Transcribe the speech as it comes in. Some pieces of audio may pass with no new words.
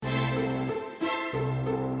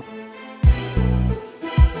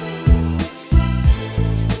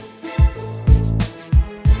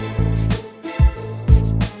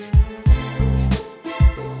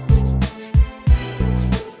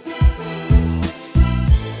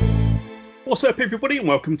What's up, everybody, and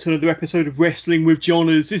welcome to another episode of Wrestling with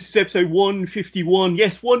Johners. This is episode 151.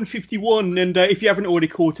 Yes, 151. And if you haven't already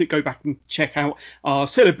caught it, go back and check out our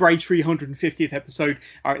celebratory 150th episode,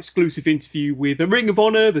 our exclusive interview with the Ring of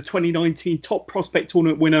Honor, the 2019 Top Prospect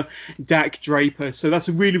Tournament winner, Dak Draper. So that's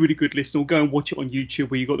a really, really good listen. Or go and watch it on YouTube,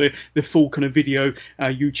 where you've got the full kind of video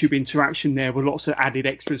YouTube interaction there with lots of added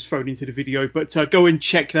extras thrown into the video. But go and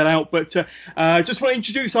check that out. But just want to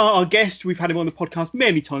introduce our guest. We've had him on the podcast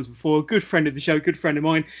many times before. A good friend of the show, good friend of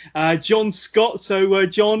mine, John Scott. So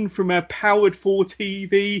John from Powered 4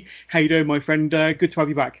 TV, how you doing, my friend? Good to have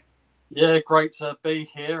you back. Yeah, great to be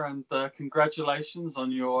here, and congratulations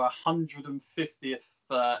on your 150th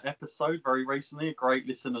episode very recently. A great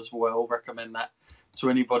listen as well. Recommend that to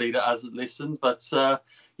anybody that hasn't listened. But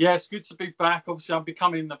yeah, it's good to be back. Obviously, I'm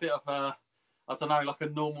becoming a bit of a, I don't know, like a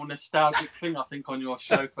normal nostalgic thing, I think, on your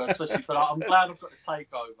show, especially. But I'm glad I've got the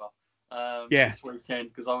takeover this weekend,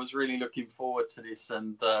 because I was really looking forward to this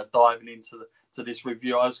and diving into this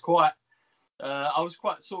review. I was quite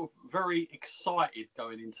sort of very excited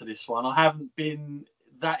going into this one. I haven't been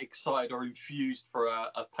that excited or infused for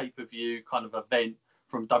a pay-per-view kind of event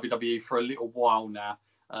from WWE for a little while now.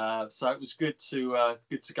 So it was good to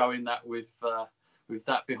go in that with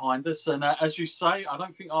that behind us. And as you say, I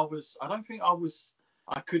don't think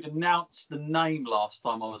I could announce the name last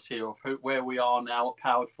time I was here of where we are now at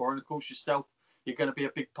Powered 4. And of course yourself, you're going to be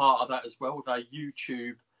a big part of that as well with our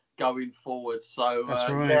YouTube going forward. So that's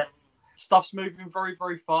right. Yeah, stuff's moving very,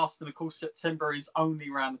 very fast, and of course September is only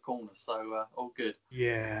around the corner, so all good.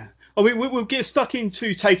 Yeah. I mean, we'll get stuck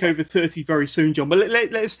into TakeOver 30 very soon, John, but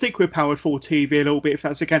let's stick with Powered 4 TV a little bit, if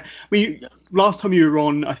that's okay. I mean, last time you were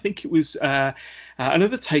on, I think it was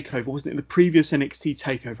another TakeOver, wasn't it? The previous NXT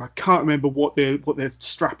TakeOver. I can't remember what the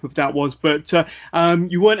strap of that was, but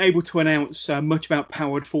you weren't able to announce much about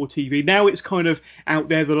Powered 4 TV. Now it's kind of out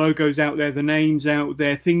there, the logo's out there, the name's out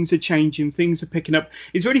there, things are changing, things are picking up.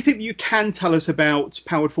 Is there anything that you can tell us about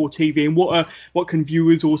Powered 4 TV, and what can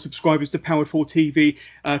viewers or subscribers to Powered 4 TV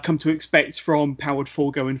come to expect from Powered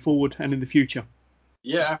 4 going forward and in the future?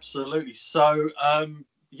 Yeah, absolutely. So, I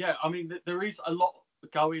mean, there is a lot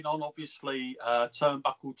going on. Obviously,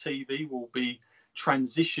 Turnbuckle TV will be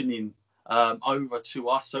transitioning over to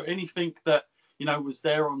us. So anything that, was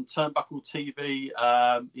there on Turnbuckle TV,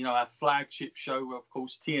 our flagship show, of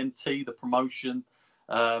course, TNT, the promotion,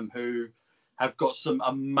 who have got some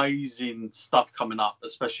amazing stuff coming up,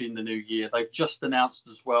 especially in the new year. They've just announced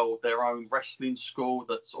as well their own wrestling school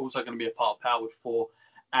that's also going to be a part of Powered 4,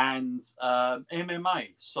 and MMA.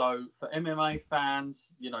 So for MMA fans,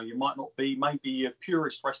 you might not be maybe a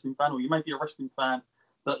purist wrestling fan, or you may be a wrestling fan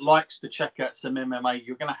that likes to check out some MMA.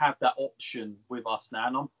 You're going to have that option with us now,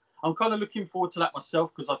 and I'm kind of looking forward to that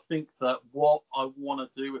myself, because I think that what I want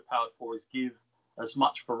to do with Powered 4 is give as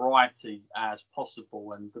much variety as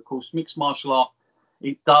possible. And of course, mixed martial art,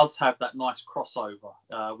 it does have that nice crossover.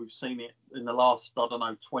 We've seen it in the last,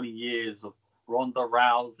 20 years of Ronda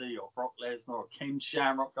Rousey or Brock Lesnar or Ken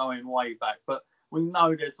Shamrock, going way back. But we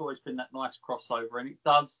know there's always been that nice crossover, and it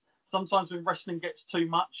does. Sometimes when wrestling gets too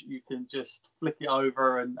much, you can just flick it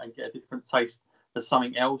over and get a different taste for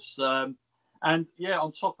something else. And yeah,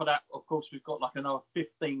 on top of that, of course, we've got like another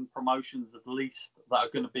 15 promotions at least that are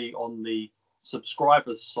going to be on the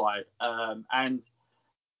subscribers side. I've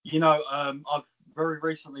very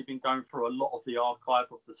recently been going through a lot of the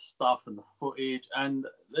archive of the stuff and the footage, and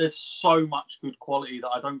there's so much good quality that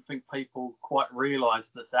I don't think people quite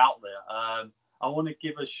realize that's out there. I want to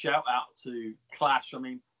give a shout out to Clash. I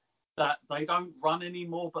mean, that they don't run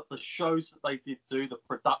anymore, but the shows that they did do, the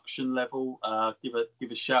production level,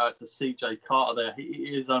 give a shout out to CJ Carter there.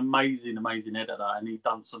 He is an amazing editor, and he's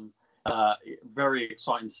done some very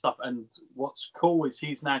exciting stuff. And what's cool is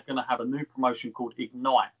he's now going to have a new promotion called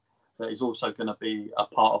Ignite that is also going to be a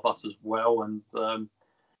part of us as well. And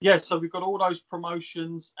so we've got all those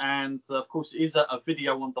promotions, and of course it is a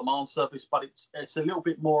video on demand service, but it's a little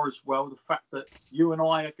bit more as well. The fact that you and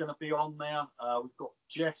I are going to be on there, we've got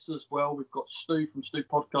Jess as well, we've got Stu from Stu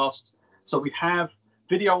Podcasts. So we have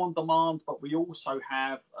video on demand, but we also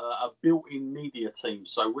have a built-in media team.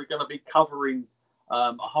 So we're going to be covering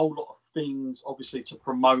a whole lot of things, obviously, to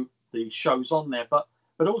promote the shows on there, but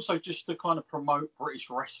also just to kind of promote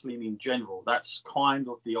British wrestling in general. That's kind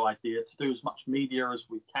of the idea, to do as much media as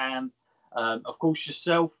we can. Of course,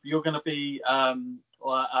 yourself, you're going to be a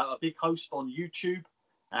big host on YouTube.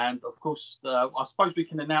 And of course, I suppose we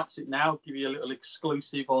can announce it now, give you a little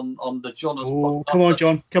exclusive on the Johners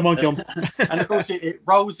podcast. Come on, John. And of course, it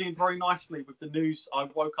rolls in very nicely with the news I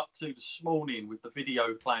woke up to this morning with the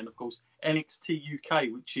video playing, of course, NXT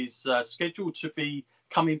UK, which is scheduled to be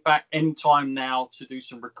coming back anytime now to do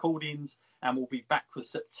some recordings, and we'll be back for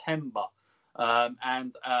September.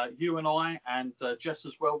 And you and I and Jess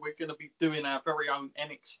as well, we're going to be doing our very own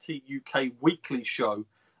NXT UK weekly show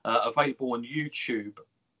available on YouTube,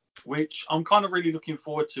 which I'm kind of really looking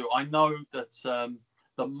forward to. I know that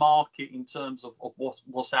the market in terms of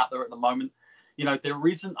what's out there at the moment, there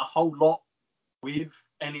isn't a whole lot with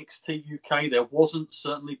NXT UK. There wasn't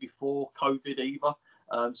certainly before COVID either.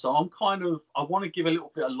 So I want to give a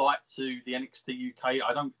little bit of light to the NXT UK.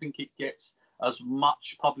 I don't think it gets as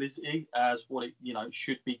much publicity as what it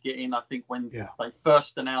should be getting. I think when they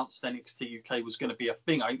first announced NXT UK was going to be a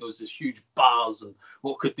thing, I think there was this huge buzz and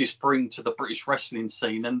what could this bring to the British wrestling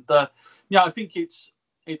scene. And I think it's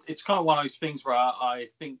kind of one of those things where I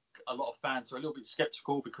think a lot of fans are a little bit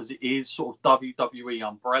skeptical because it is sort of WWE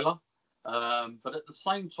umbrella. But at the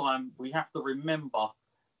same time, we have to remember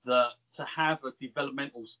that to have a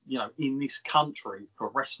developmental, in this country for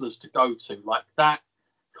wrestlers to go to like that,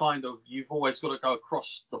 kind of, you've always got to go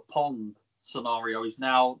across the pond scenario is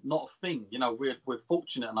now not a thing. We're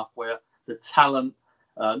fortunate enough where the talent,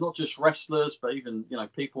 not just wrestlers, but even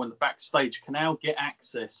people in the backstage can now get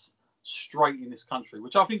access straight in this country,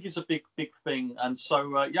 which I think is a big thing. And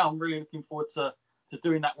so I'm really looking forward to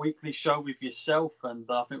doing that weekly show with yourself, and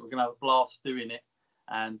I think we're gonna have a blast doing it.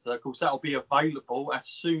 And of course that'll be available as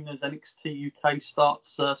soon as NXT UK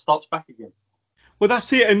starts back again. Well,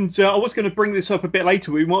 that's it. And I was going to bring this up a bit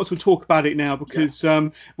later, but we might as well talk about it now because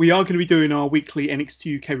we are going to be doing our weekly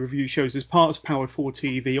NXT UK review shows as part of Powered 4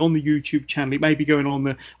 TV on the YouTube channel. It may be going on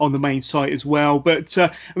the main site as well. But,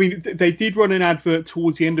 they did run an advert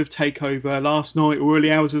towards the end of TakeOver last night or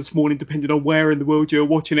early hours of this morning, depending on where in the world you're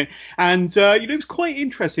watching it. And, it was quite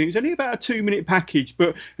interesting. It was only about a 2-minute package,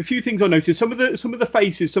 but a few things I noticed. Some of the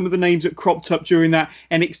faces, some of the names that cropped up during that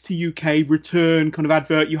NXT UK return kind of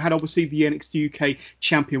advert. You had obviously the NXT UK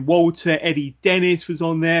champion Walter, Eddie Dennis was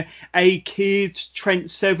on there, A-Kid, Trent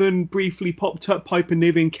Seven briefly popped up, Piper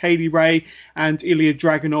Niven, Kaylee Ray, and Ilya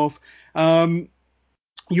Dragunov.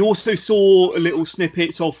 You also saw little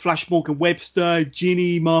snippets of Flash Morgan Webster,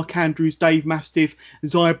 Ginny, Mark Andrews, Dave Mastiff,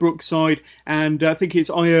 Zaya Brookside, and I think it's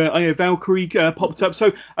Aya Valkyrie popped up.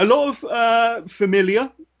 So a lot of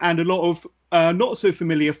familiar and a lot of not so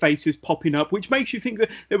familiar faces popping up, which makes you think that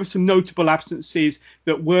there were some notable absences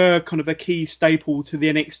that were kind of a key staple to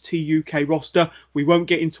the NXT UK roster. We won't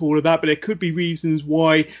get into all of that, but there could be reasons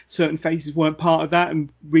why certain faces weren't part of that and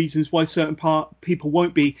reasons why certain people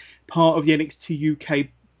won't be part of the NXT UK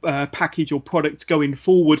package or product going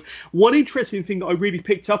forward. One interesting thing that I really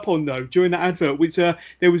picked up on though during that advert was there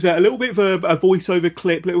was a little bit of a voiceover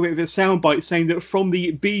clip, a little bit of a soundbite saying that from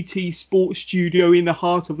the BT Sports Studio in the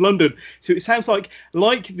heart of London. So it sounds like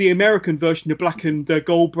the American version of Black and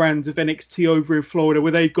Gold brands of NXT over in Florida,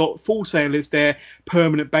 where they've got Full Sail as their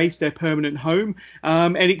permanent base, their permanent home.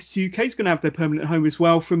 NXT UK is going to have their permanent home as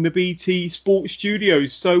well from the BT Sports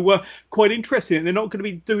Studios. So quite interesting. They're not going to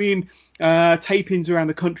be doing tapings around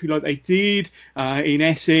the country like they did in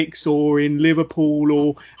Essex or in Liverpool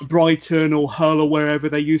or Brighton or Hull or wherever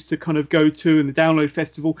they used to kind of go to in the Download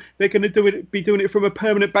Festival. They're going to be doing it from a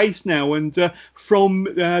permanent base now, and from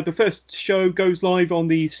the first show goes live on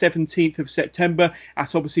the 17th of September.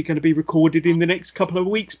 That's obviously going to be recorded in the next couple of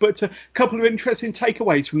weeks, but a couple of interesting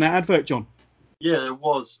takeaways from that advert, John. Yeah, there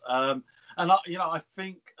was. And I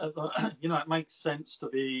think it makes sense to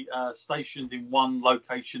be stationed in one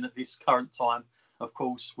location at this current time, of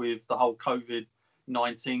course, with the whole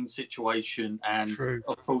COVID-19 situation, and True.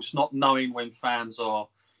 Of course not knowing when fans are,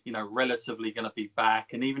 relatively going to be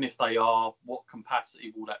back, and even if they are, what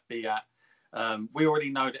capacity will that be at? We already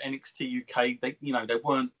know that NXT UK, they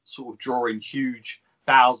weren't sort of drawing huge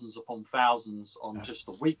thousands upon thousands on just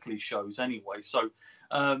the weekly shows anyway. So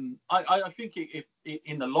I think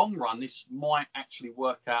in the long run, this might actually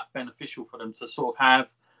work out beneficial for them to sort of have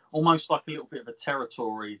almost like a little bit of a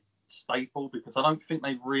territory staple, because I don't think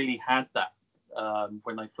they really had that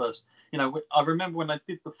when they first, I remember when they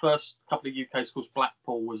did the first couple of UK schools,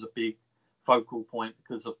 Blackpool was a big focal point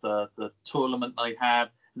because of the tournament they had.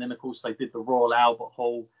 And then, of course, they did the Royal Albert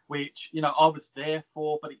Hall, which, I was there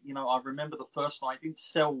for. But, I remember the first night, it didn't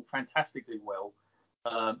sell fantastically well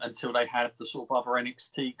until they had the sort of other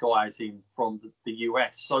NXT guys in from the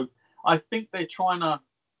US. So I think they're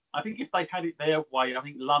I think if they had it their way, I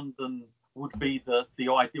think London would be the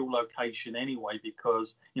ideal location anyway,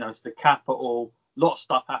 because, it's the capital. A lot of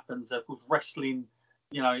stuff happens. Of course, wrestling,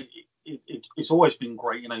 it's always been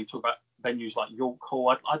great. You talk about venues like York Hall.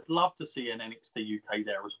 I'd love to see an NXT UK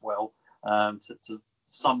there as well, to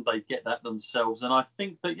someday get that themselves. And I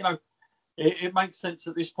think that, It makes sense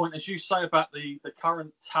at this point, as you say about the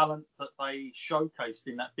current talent that they showcased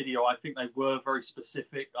in that video. I think they were very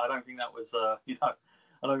specific. I don't think that was I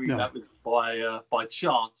don't think No. that was by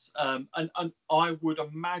chance. And I would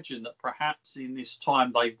imagine that perhaps in this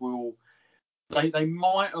time they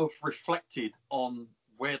might have reflected on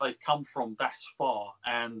where they've come from thus far,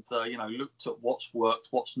 and looked at what's worked,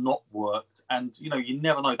 what's not worked, and you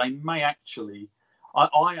never know. They may actually.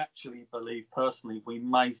 I actually believe personally we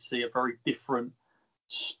may see a very different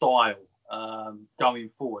style going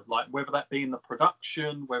forward, like whether that be in the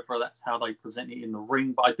production, whether that's how they present it in the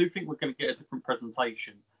ring. But I do think we're going to get a different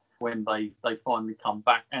presentation when they finally come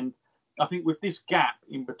back. And I think with this gap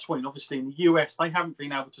in between, obviously in the US they haven't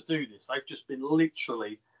been able to do this. They've just been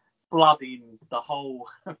literally flooding the whole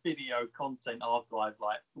video content archive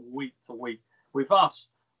like week to week. With us,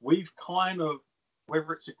 we've kind of,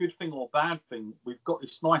 whether it's a good thing or bad thing, we've got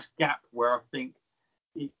this nice gap where I think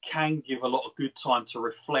it can give a lot of good time to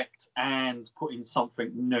reflect and put in something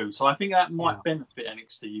new. So I think that might benefit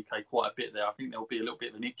NXT UK quite a bit there. I think there'll be a little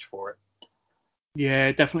bit of an itch for it.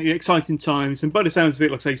 Yeah, definitely exciting times. And by the sounds of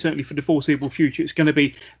it, like I say, certainly for the foreseeable future, it's going to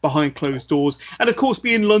be behind closed doors. And of course,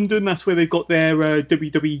 being London, that's where they've got their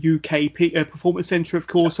WWE UK Performance Centre, of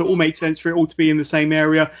course. So it all makes sense for it all to be in the same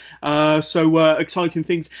area. So exciting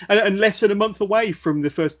things. And less than a month away from the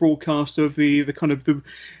first broadcast of the kind of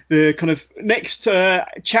next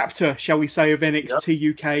chapter, shall we say, of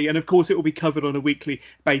NXT UK. And of course, it will be covered on a weekly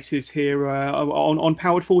basis here on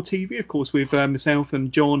Powered 4 TV, of course, with myself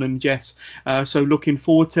and John and Jess. So looking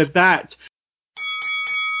forward to that.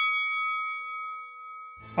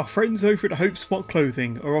 Our friends over at Hope Spot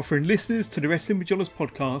Clothing are offering listeners to the Wrestling with Johners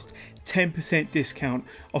podcast 10% discount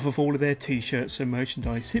off of all of their t-shirts and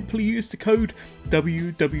merchandise. Simply use the code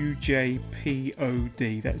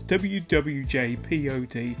WWJPOD. That's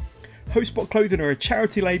WWJPOD. Hope Spot Clothing are a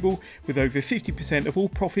charity label with over 50% of all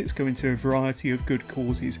profits going to a variety of good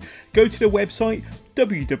causes. Go to their website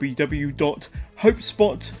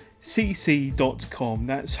www.hopespotcc.com.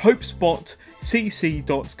 That's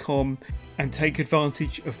hopespotcc.com and take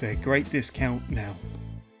advantage of their great discount now.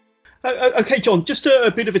 Okay, John, just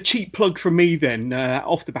a bit of a cheap plug from me then,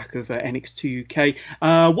 off the back of NXT UK.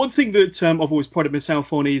 One thing that I've always prided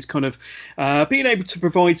myself on is kind of being able to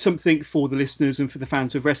provide something for the listeners and for the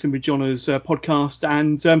fans of Wrestling with Johners podcast.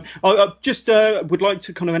 And I just would like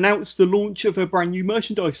to kind of announce the launch of a brand new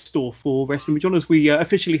merchandise store for Wrestling with Johners. We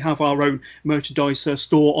officially have our own merchandise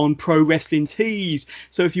store on Pro Wrestling Tees.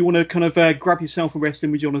 So if you want to kind of grab yourself a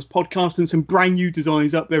Wrestling with Johners podcast, and some brand new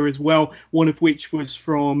designs up there as well, one of which was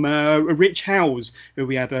from Rich Howes, who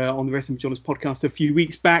we had on the Wrestling with Johners podcast a few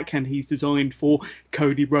weeks back, and he's designed for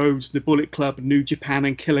Cody Rhodes, the Bullet Club, New Japan,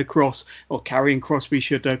 and Killer Cross, or Karrion Kross we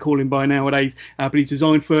should call him by nowadays. But he's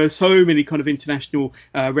designed for so many kind of international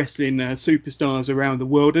wrestling superstars around the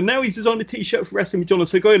world, and now he's designed a t-shirt for Wrestling with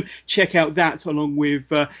Johners. So go and check out that along with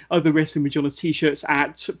other Wrestling with Johners t-shirts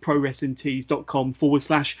at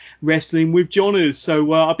prowrestlingtees.com/Wrestling with Johners.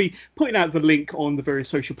 So I'll be putting out the link on the various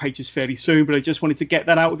social pages fairly soon, but I just wanted to get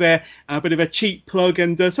that out there. A bit of a cheap plug,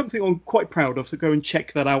 and something I'm quite proud of, so go and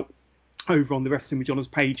check that out over on the Wrestling with Johners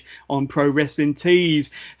page on Pro Wrestling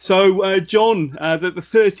Tees. So, John, the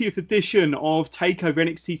 30th edition of TakeOver,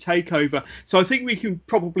 NXT TakeOver. So I think we can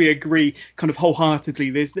probably agree kind of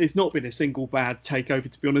wholeheartedly there's not been a single bad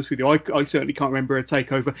TakeOver, to be honest with you. I certainly can't remember a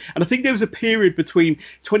TakeOver. And I think there was a period between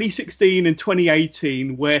 2016 and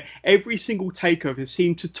 2018 where every single TakeOver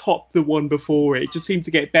seemed to top the one before it. It just seemed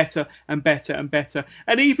to get better and better and better.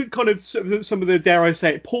 And even kind of some of the, dare I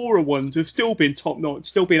say it, poorer ones have still been top-notch,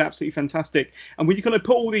 still been absolutely fantastic. And when you kind of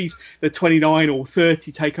put all the 29 or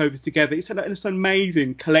 30 takeovers together, it's an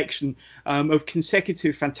amazing collection of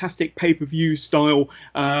consecutive fantastic pay-per-view style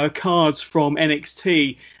cards from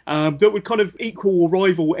NXT that would kind of equal or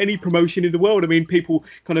rival any promotion in the world. I mean, people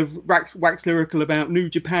kind of wax lyrical about New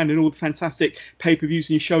Japan and all the fantastic pay-per-views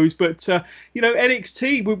and shows, but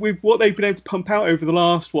NXT with what they've been able to pump out over the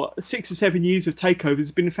last 6 or 7 years of takeovers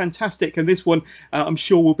has been fantastic, and this one I'm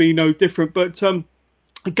sure will be no different. But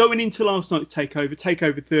going into last night's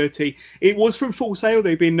TakeOver 30, it was from Full Sail.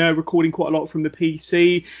 They've been recording quite a lot from the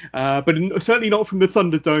PC, but certainly not from the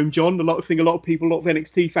Thunderdome, John. A lot of people, a lot of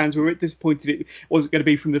NXT fans were a bit disappointed it wasn't going to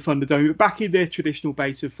be from the Thunderdome. But back in their traditional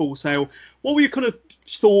base of Full Sail, what were your kind of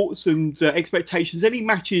thoughts and expectations? Any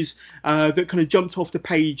matches that kind of jumped off the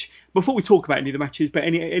page before we talk about any of the matches, but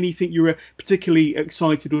anything you were particularly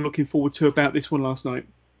excited or looking forward to about this one last night?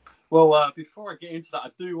 Well, before I get into that,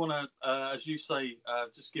 I do want to, as you say,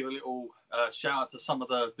 just give a little shout out to some of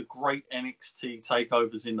the great NXT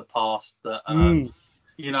takeovers in the past that,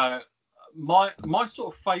 my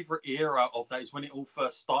sort of favourite era of that is when it all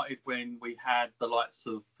first started, when we had the likes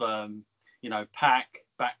of Pac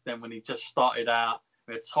back then when he just started out.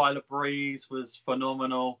 We had Tyler Breeze was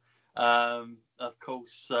phenomenal. Of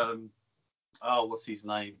course, what's his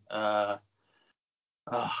name? The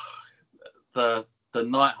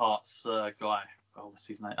Nighthearts guy. What's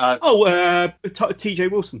his name?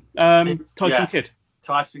 TJ Wilson. Tyson Kidd.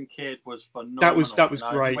 Tyson Kidd was phenomenal. That was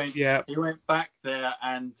great. He went back there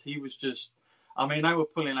and he was just. I mean, they were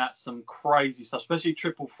pulling out some crazy stuff, especially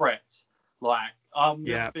triple threats. Like, I've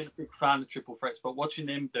never been a big fan of triple threats, but watching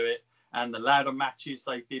them do it and the ladder matches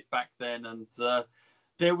they did back then, and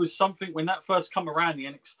there was something when that first come around, the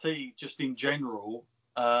NXT just in general,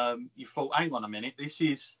 you thought, hang on a minute,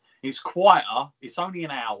 it's quieter, it's only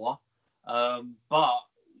an hour, but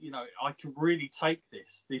I can really take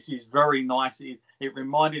this. This is very nice. It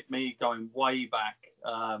reminded me going way back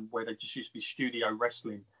where they just used to be studio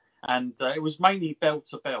wrestling, and it was mainly bell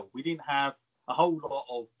to bell. We didn't have a whole lot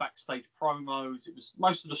of backstage promos. It was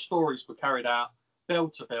most of the stories were carried out bell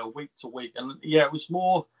to bell, week to week, and it was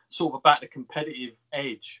more sort of about the competitive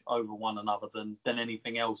edge over one another than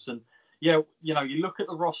anything else. And you look at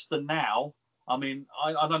the roster now. I mean,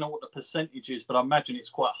 I don't know what the percentage is, but I imagine it's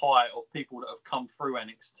quite high of people that have come through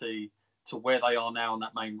NXT to where they are now on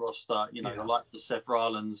that main roster. Like the Seth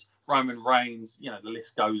Rollins, Roman Reigns. The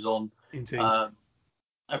list goes on. Indeed.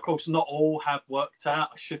 Of course, not all have worked out.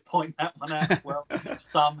 I should point that one out as well.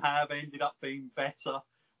 Some have ended up being better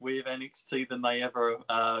with NXT than they ever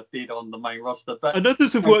did on the main roster. And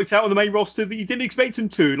others have worked out on the main roster that you didn't expect them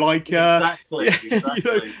to, like exactly.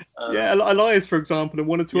 Elias, for example, and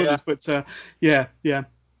one or two others. But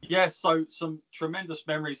Yeah, so some tremendous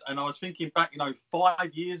memories. And I was thinking back,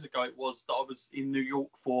 5 years ago it was that I was in New York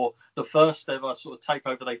for the first ever sort of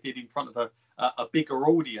takeover they did in front of a bigger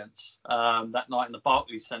audience that night in the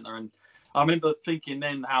Barclays Center. And I remember thinking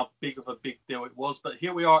then how big of a big deal it was. But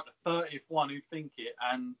here we are at the 30th one who think it.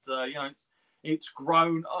 And, it's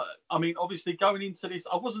grown. I mean, obviously going into this,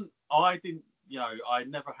 I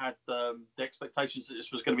never had the expectations that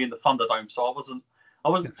this was going to be in the Thunderdome. So I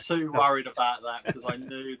wasn't too worried about that because I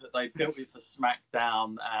knew that they built it for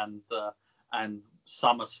SmackDown and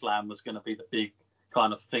SummerSlam was going to be the big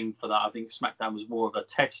kind of thing for that. I think SmackDown was more of a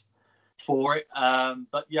test for it.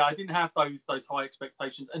 But yeah, I didn't have those high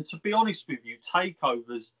expectations. And to be honest with you,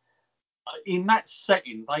 takeovers in that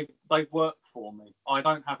setting, they work for me. I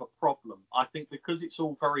don't have a problem. I think because it's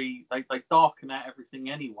all they darken out everything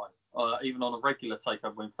anyway, even on a regular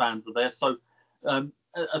takeover when fans are there. So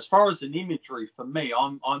as far as an imagery for me,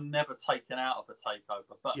 I'm never taken out of a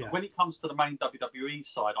takeover. But when it comes to the main WWE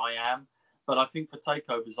side, I am. But I think for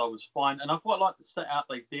takeovers, I was fine. And I quite like the setup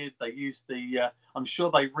they did. They used I'm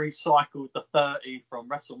sure they recycled the 30 from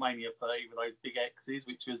WrestleMania 30 with those big X's,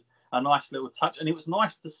 which was a nice little touch. And it was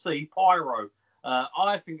nice to see Pyro.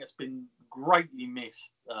 I think it's been greatly missed,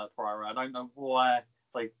 Pyro. I don't know why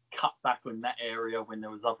they cut back on that area when there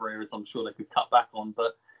was other areas I'm sure they could cut back on.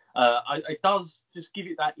 But it does just give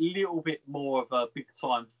it that little bit more of a big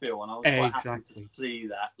time feel, and I was quite happy to see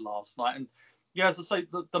that last night. And yeah, as I say,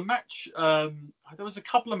 the match, there was a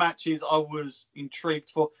couple of matches I was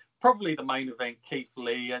intrigued for. Probably the main event, Keith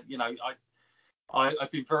Lee, and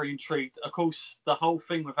I've been very intrigued. Of course, the whole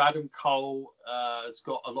thing with Adam Cole has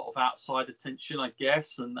got a lot of outside attention, I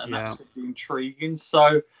guess, and that's intriguing.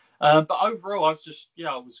 So, but overall, I was just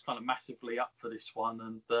I was kind of massively up for this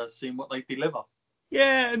one and seeing what they deliver.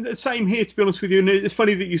 Yeah, and the same here, to be honest with you. And it's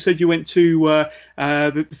funny that you said you went to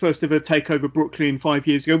the first ever TakeOver Brooklyn 5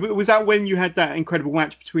 years ago. But was that when you had that incredible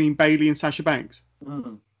match between Bayley and Sasha Banks?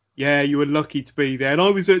 Mm. Yeah, you were lucky to be there. And I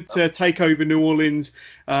was at TakeOver New Orleans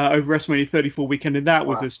over WrestleMania 34 weekend, and that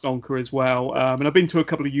was a stonker as well. And I've been to a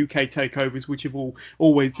couple of UK takeovers, which have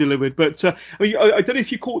always delivered. But I don't know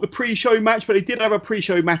if you caught the pre-show match, but they did have a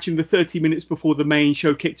pre-show match in the 30 minutes before the main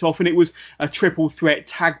show kicked off, and it was a triple threat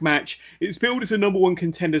tag match. It was billed as a number one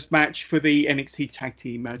contenders match for the NXT tag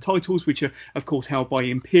team titles, which are, of course, held by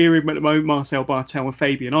Imperium at the moment, Marcel Bartel and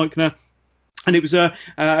Fabian Eichner. And it was a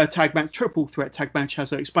tag match, triple threat tag match,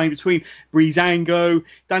 as I explained, between Breezango,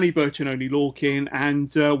 Danny Burch and Oney Lorcan,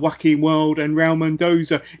 and Joaquin Wilde and Raul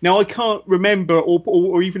Mendoza. Now, I can't remember,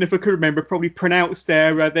 or even if I could remember, probably pronounce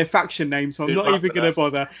their faction names, so I'm not even going to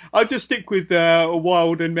bother. I'll just stick with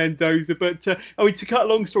Wilde and Mendoza. But to cut a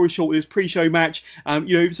long story short, this pre-show match,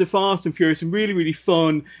 it was a fast and furious and really, really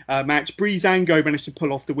fun match. Breezango managed to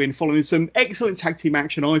pull off the win following some excellent tag team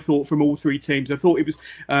action, I thought, from all three teams. I thought it was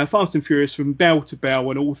fast and furious from from bell to bell,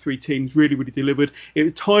 and all three teams really, really delivered. It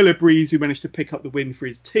was Tyler Breeze who managed to pick up the win for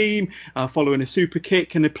his team, following a super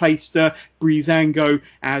kick, and replaced Breezango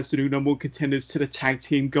as the new number one contenders to the tag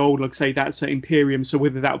team gold. Like I say, that's at Imperium, so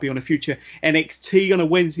whether that'll be on a future NXT on a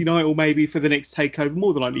Wednesday night, or maybe for the next takeover,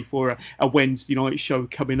 more than likely for a Wednesday night show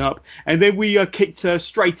coming up. And then we kicked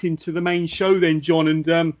straight into the main show then, John,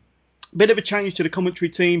 and bit of a change to the commentary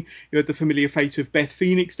team. You had the familiar face of Beth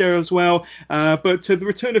Phoenix there as well. But the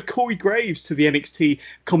return of Corey Graves to the NXT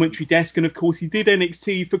commentary desk. And of course, he did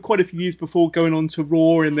NXT for quite a few years before going on to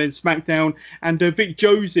Raw and then SmackDown. And Vic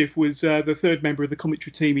Joseph was the third member of the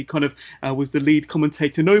commentary team. He kind of was the lead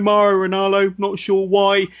commentator. No Mauro Ranallo, not sure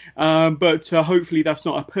why. But hopefully that's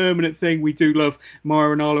not a permanent thing. We do love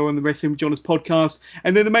Mauro Ranallo on the Wrestling with John's podcast.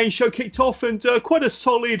 And then the main show kicked off, and quite a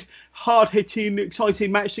solid, hard-hitting,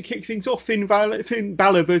 exciting match to kick things off. Finn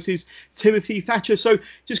Balor versus Timothy Thatcher. So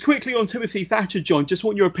just quickly on Timothy Thatcher, John, just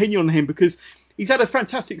want your opinion on him, because he's had a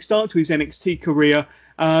fantastic start to his NXT career.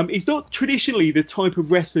 He's not traditionally the type of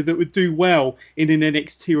wrestler that would do well in an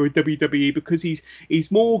NXT or a WWE, because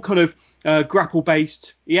he's more kind of grapple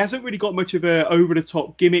based. He hasn't really got much of a over the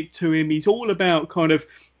top gimmick to him. He's all about kind of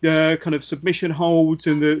the kind of submission holds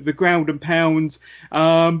and the ground and pounds.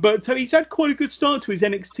 But he's had quite a good start to his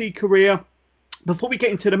NXT career. Before we get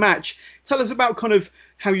into the match, tell us about kind of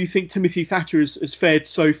how you think Timothy Thatcher has fared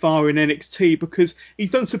so far in NXT, because he's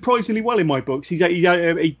done surprisingly well in my books. He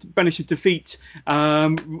managed to defeat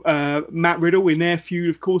Matt Riddle in their feud,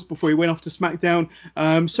 of course, before he went off to SmackDown.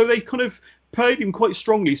 So they kind of played him quite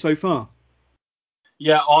strongly so far.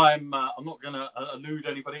 Yeah, I'm not going to elude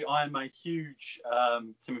anybody. I am a huge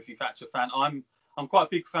Timothy Thatcher fan. I'm quite a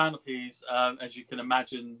big fan of his, as you can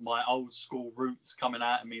imagine, my old school roots coming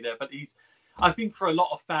out of me there. But I think for a lot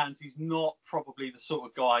of fans, he's not probably the sort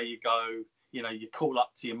of guy you call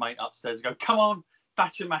up to your mate upstairs and go, come on,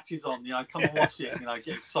 Thatcher match is on, come and watch it,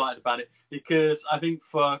 get excited about it. Because I think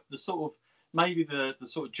for the sort of, maybe the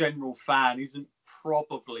sort of general fan isn't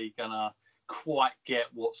probably going to quite get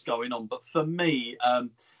what's going on. But for me,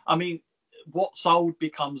 I mean, what's old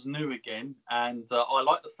becomes new again. And I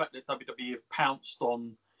like the fact that WWE have pounced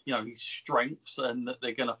on, his strengths, and that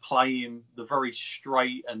they're going to play him the very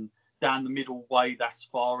straight and down the middle way that's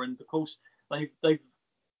far. And of course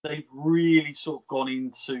they've really sort of gone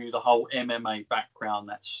into the whole MMA background,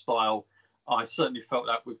 that style. I certainly felt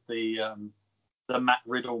that with the Matt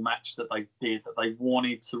Riddle match that they did, that they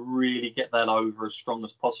wanted to really get that over as strong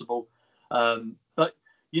as possible. But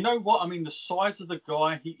you know what, I mean, the size of the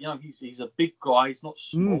guy, he's a big guy, he's not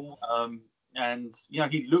small. And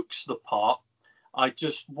he looks the part. I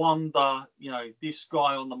just wonder, this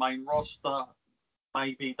guy on the main roster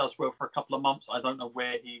maybe does well for a couple of months. I don't know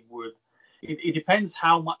where he would. It depends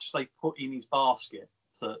how much they put in his basket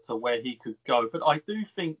to where he could go. But I do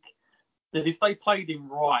think that if they played him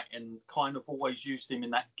right and kind of always used him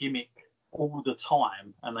in that gimmick all the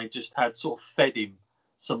time, and they just had sort of fed him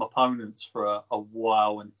some opponents for a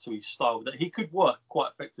while and to his style, that he could work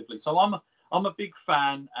quite effectively. So I'm a big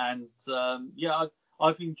fan, and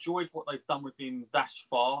I've enjoyed what they've done with him thus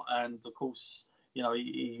far. And of course,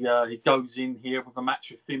 he goes in here with a match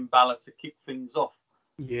with Finn Balor to kick things off.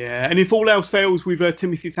 Yeah, and if all else fails with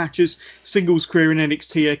Timothy Thatcher's singles career in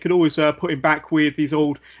NXT, they could always put him back with his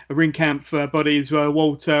old ring camp buddies,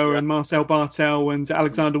 Walter and Marcel Bartel and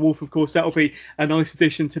Alexander Wolf, of course. That'll be a nice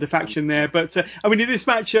addition to the faction there. But, I mean, in this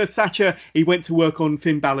match, Thatcher, he went to work on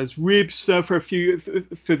Finn Balor's ribs for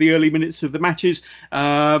the early minutes of the matches.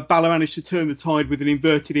 Balor managed to turn the tide with an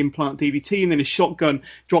inverted implant DDT and then a shotgun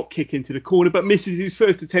drop kick into the corner, but misses his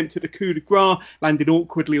first attempt at a coup de grace, landed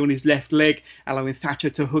awkwardly on his left leg, allowing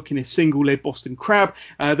Thatcher to hook in a single leg Boston Crab.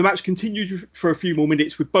 The match continued for a few more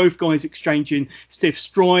minutes, with both guys exchanging stiff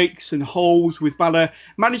strikes and holds, with Balor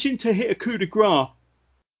managing to hit a coup de grace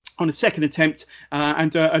on a second attempt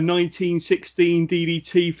and a 1916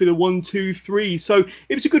 DDT for the 1-2-3. So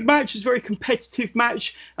it was a good match. It was a very competitive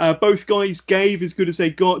match. Both guys gave as good as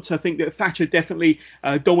they got. I think that Thatcher definitely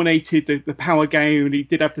dominated the power game, and he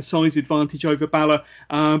did have the size advantage over Balor.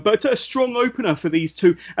 But a strong opener for these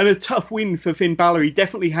two, and a tough win for Finn Balor. He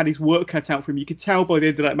definitely had his work cut out for him. You could tell by the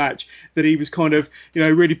end of that match that he was kind of,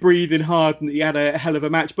 really breathing hard, and he had a hell of a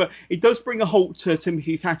match. But it does bring a halt to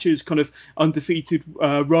Timothy Thatcher's kind of undefeated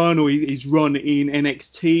run, or his run in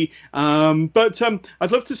NXT. But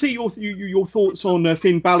I'd love to see your thoughts on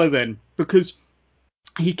Finn Balor then, because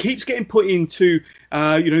he keeps getting put into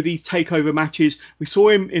these takeover matches. We saw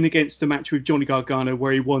him in against a match with Johnny Gargano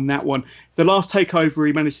where he won that one. The last takeover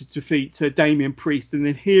he managed to defeat Damian Priest, and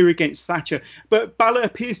then here against Thatcher. But Balor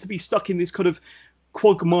appears to be stuck in this kind of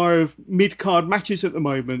quagmire of mid-card matches at the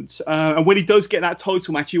moment. And when he does get that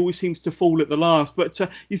title match, he always seems to fall at the last. But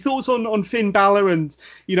your thoughts on Finn Balor, and,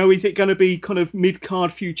 is it going to be kind of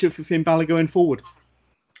mid-card future for Finn Balor going forward?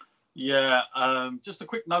 Yeah, just a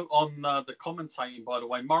quick note on the commentating, by the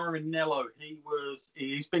way. Marinello,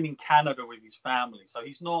 he's been in Canada with his family, so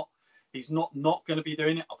he's not going to be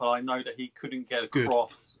doing it. But I know that he couldn't get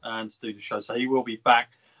across and do the show, so he will be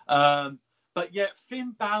back. But yeah,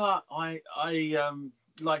 Finn Balor,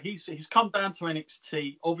 he's come down to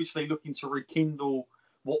NXT, obviously looking to rekindle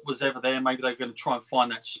what was ever there. Maybe they're going to try and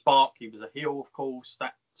find that spark. He was a heel, of course,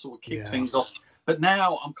 that sort of kicked things off. But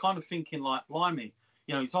now I'm kind of thinking like, blimey,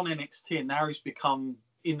 he's on NXT and now he's become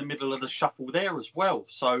in the middle of the shuffle there as well.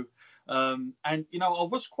 So, I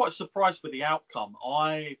was quite surprised with the outcome.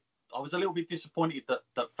 I was a little bit disappointed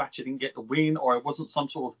that Thatcher didn't get the win, or it wasn't some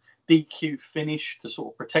sort of DQ finish to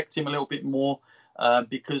sort of protect him a little bit more.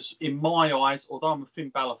 Because in my eyes, although I'm a Finn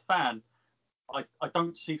Balor fan, I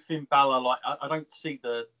don't see Finn Balor I don't see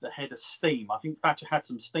the head of steam. I think Thatcher had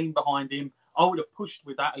some steam behind him. I would have pushed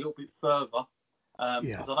with that a little bit further.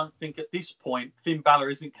 Because I don't think at this point Finn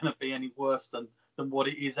Balor isn't going to be any worse than what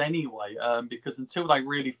it is anyway. Because until they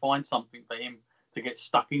really find something for him to get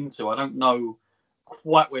stuck into, I don't know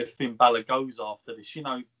quite where Finn Balor goes after this.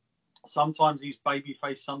 Sometimes he's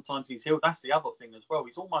babyface, sometimes he's heel. That's the other thing as well.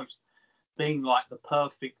 He's almost been like the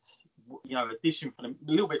perfect, addition for them.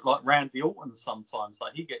 A little bit like Randy Orton sometimes.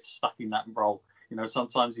 Like he gets stuck in that role.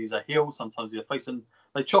 Sometimes he's a heel, sometimes he's a face, and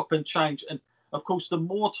they chop and change. And of course, the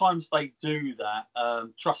more times they do that,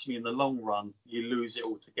 trust me, in the long run, you lose it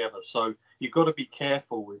altogether. So you've got to be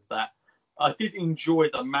careful with that. I did enjoy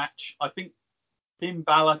the match. I think Finn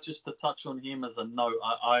Balor, just to touch on him as a note,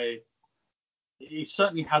 he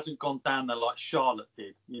certainly hasn't gone down there like Charlotte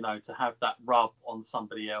did, to have that rub on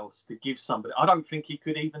somebody else, to give somebody. I don't think he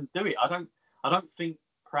could even do it. I don't think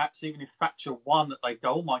perhaps even if Thatcher won that they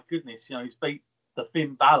go, oh my goodness, he's beat the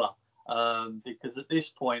Finn Balor. Because at this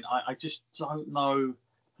point, I just don't know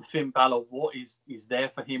for Finn Balor what is there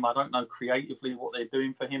for him. I don't know creatively what they're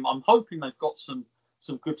doing for him. I'm hoping they've got some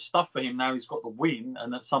good stuff for him now he's got the win,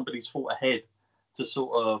 and that somebody's thought ahead to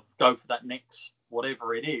sort of go for that next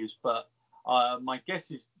whatever it is. But my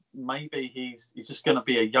guess is maybe he's just going to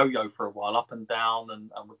be a yo-yo for a while, up and down,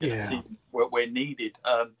 and we're going to see him where needed.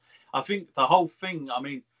 I think the whole thing, I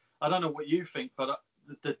mean, I don't know what you think, but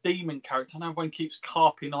the demon character, I know everyone keeps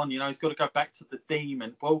carping on, he's got to go back to the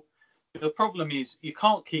demon. Well, the problem is you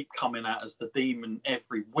can't keep coming out as the demon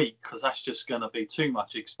every week, because that's just going to be too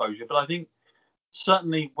much exposure. But I think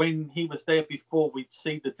certainly when he was there before, we'd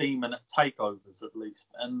see the demon at takeovers at least,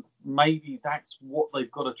 and maybe that's what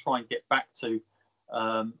they've got to try and get back to.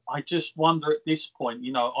 I just wonder at this point,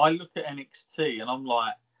 I look at NXT and I'm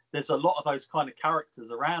like, there's a lot of those kind of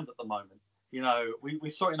characters around at the moment. We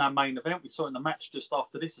saw it in our main event, we saw it in the match just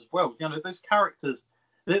after this as well. Those characters,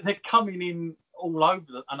 they're coming in all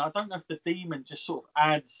over them, and I don't know if the demon just sort of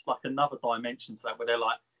adds like another dimension to that, where they're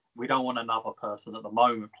like, we don't want another person at the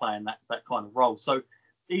moment playing that kind of role. So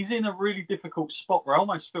he's in a really difficult spot where I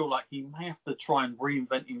almost feel like he may have to try and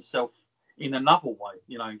reinvent himself in another way,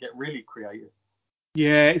 and get really creative.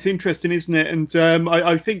 Yeah, it's interesting, isn't it? And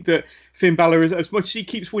I think that Finn Balor, as much as he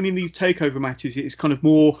keeps winning these takeover matches, it's kind of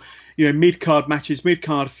more, mid-card matches,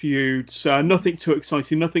 mid-card feuds, nothing too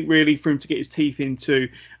exciting, nothing really for him to get his teeth into.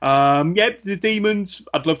 The Demons,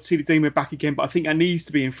 I'd love to see the Demon back again, but I think that needs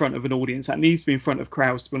to be in front of an audience. That needs to be in front of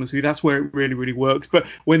crowds, to be honest with you. That's where it really, really works. But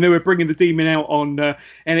when they were bringing the Demon out on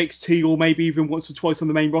NXT, or maybe even once or twice on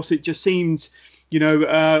the main roster, it just seemed,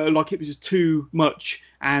 like it was just too much.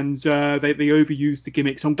 And they overused the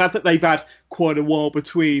gimmick. So I'm glad that they've had quite a while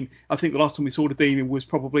between. I think the last time we saw the Demon was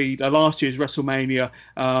probably last year's WrestleMania,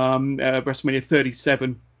 WrestleMania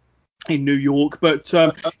 37 in New York. But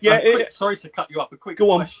sorry to cut you up. A quick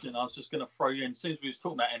question. I was just going to throw you in. As soon as we was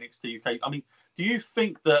talking about NXT UK, I mean, do you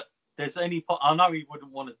think that there's any? I know he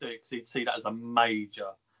wouldn't want to do it because he'd see that as a major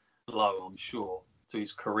blow, I'm sure, to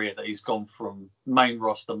his career, that he's gone from main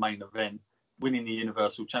roster, main event, winning the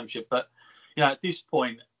Universal Championship, but at this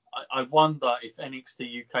point, I wonder if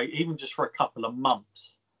NXT UK, even just for a couple of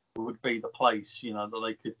months, would be the place, that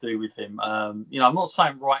they could do with him. I'm not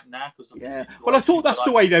saying right now, because well, I thought that's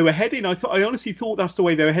the way they were heading. I honestly thought that's the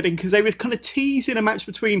way they were heading, because they were kind of teasing a match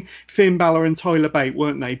between Finn Balor and Tyler Bate,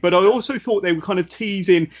 weren't they? But I also thought they were kind of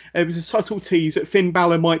teasing. It was a subtle tease that Finn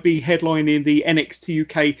Balor might be headlining the NXT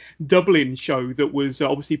UK Dublin show that was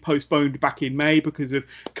obviously postponed back in May because of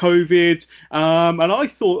COVID. And I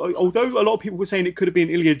thought, although a lot of people were saying it could have been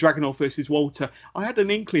Ilya Dragunov versus Walter, I had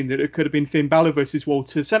an inkling that it could have been Finn Balor versus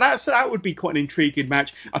Walter. So that would be quite an intriguing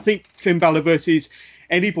match. I think Finn Balor versus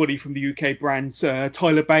anybody from the UK brands,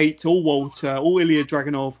 Tyler Bate or Walter or Ilya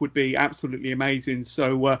Dragunov would be absolutely amazing.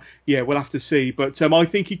 So yeah, we'll have to see. But I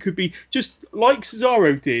think he could be just like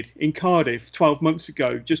Cesaro did in Cardiff 12 months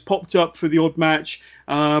ago, just popped up for the odd match.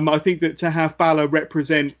 I think that to have Balor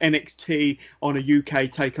represent NXT on a UK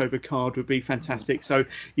takeover card would be fantastic. So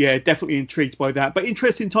yeah, definitely intrigued by that. But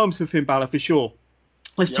interesting times for Finn Balor for sure.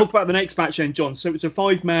 Let's talk about the next match then, John. So it's a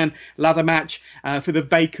 5-man ladder match for the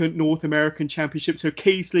vacant North American Championship. So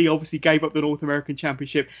Keith Lee obviously gave up the North American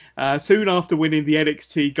Championship soon after winning the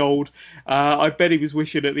NXT Gold. I bet he was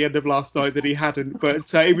wishing at the end of last night that he hadn't,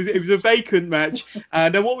 but it was a vacant match.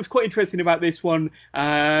 Now, what was quite interesting about this one,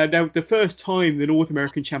 now the first time the North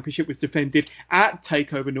American Championship was defended at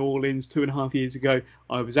TakeOver New Orleans 2.5 years ago,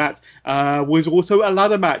 I was at, was also a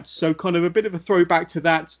ladder match. So kind of a bit of a throwback to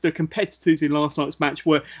that. The competitors in last night's match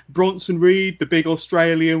were Bronson Reed, the big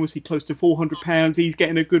Australian, was he close to 400 pounds? He's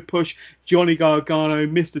getting a good push. Johnny Gargano,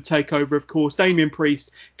 Mr. Takeover, of course. Damian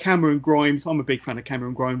Priest, Cameron Grimes. I'm a big fan of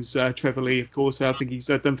Cameron Grimes. Trevor Lee, of course. I think he's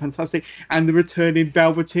done fantastic. And the returning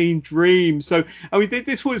Velveteen Dream. So, I mean,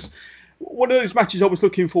 this was one of those matches I was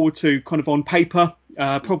looking forward to, kind of on paper.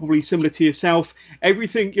 Probably similar to yourself.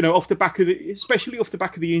 Everything, off the back of especially off the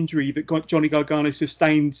back of the injury that Johnny Gargano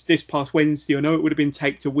sustained this past Wednesday. I know it would have been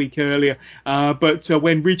taped a week earlier, but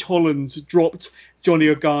when Ridge Holland dropped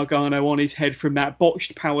Johnny Gargano on his head from that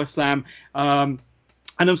botched power slam,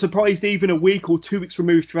 and I'm surprised even a week or 2 weeks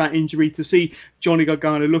removed from that injury to see Johnny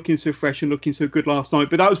Gargano looking so fresh and looking so good last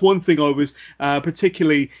night. But that was one thing I was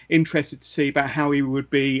particularly interested to see about how he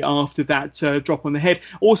would be after that drop on the head.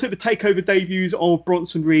 Also, the takeover debuts of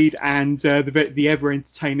Bronson Reed and the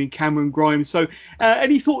ever-entertaining Cameron Grimes. So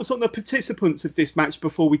any thoughts on the participants of this match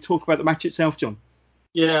before we talk about the match itself, John?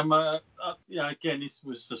 Yeah, again, this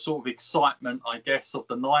was the sort of excitement, I guess, of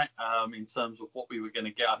the night in terms of what we were going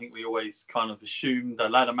to get. I think we always kind of assumed a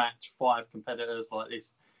ladder match, 5 competitors like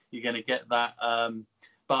this, you're going to get that.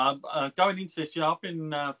 But going into this, I've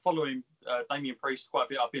been following Damian Priest quite a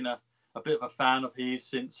bit. I've been a bit of a fan of his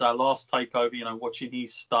since last takeover, watching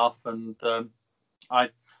his stuff. And I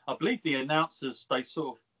believe the announcers,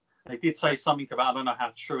 they did say something about, I don't know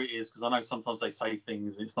how true it is, because I know sometimes they say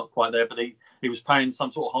things and it's not quite there, but he was paying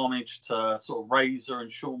some sort of homage to sort of Razor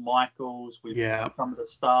and Shawn Michaels with some of the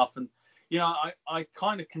stuff. And, I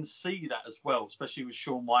kind of can see that as well, especially with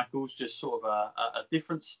Shawn Michaels, just sort of a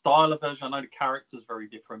different style of version. I know the character's very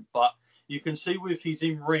different, but you can see with his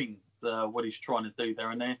in-ring what he's trying to do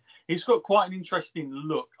there. And then he's got quite an interesting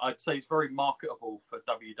look. I'd say he's very marketable for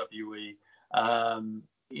WWE.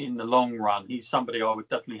 In the long run, he's somebody I would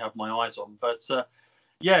definitely have my eyes on. But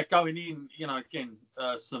going in, again,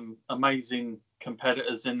 some amazing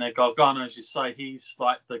competitors in there. Gargano, as you say, he's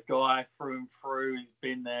like the guy through and through. He's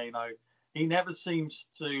been there, he never seems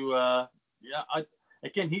to.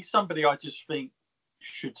 He's somebody I just think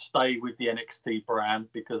should stay with the NXT brand,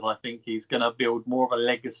 because I think he's going to build more of a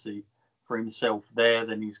legacy for himself there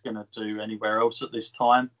than he's going to do anywhere else at this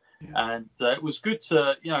time. Yeah. And it was good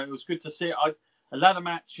to, see it. A ladder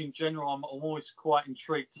match in general, I'm always quite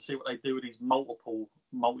intrigued to see what they do with these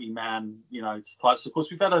multi-man, types. Of course,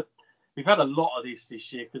 we've had a lot of this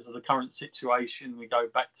year because of the current situation. We go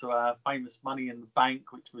back to our famous Money in the Bank,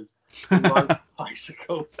 which was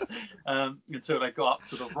bicycles until they got up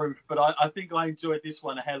to the roof. But I think I enjoyed this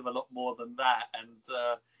one a hell of a lot more than that. And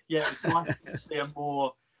it's nice to see a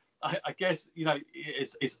more, I guess,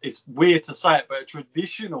 it's weird to say it, but a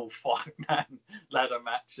traditional 5-man ladder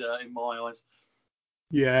match in my eyes.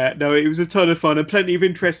 Yeah, no, it was a ton of fun and plenty of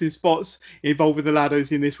interesting spots involved with the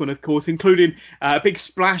ladders in this one, of course, including a big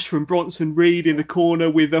splash from Bronson Reed in the corner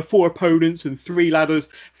with 4 opponents and 3 ladders,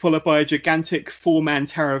 followed by a gigantic 4-man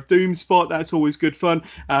Tower of Doom spot. That's always good fun.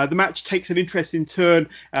 The match takes an interesting turn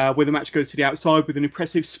where the match goes to the outside with an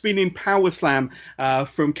impressive spinning power slam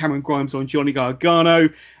from Cameron Grimes on Johnny Gargano.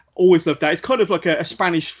 Always love that. It's kind of like a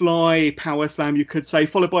Spanish fly power slam, you could say,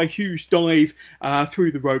 followed by a huge dive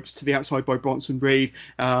through the ropes to the outside by Bronson Reed,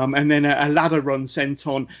 and then a ladder run sent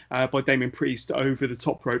on by Damian Priest over the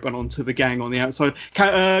top rope and onto the gang on the outside.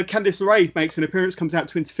 Candice LeRae makes an appearance, comes out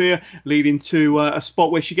to interfere, leading to a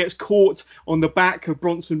spot where she gets caught on the back of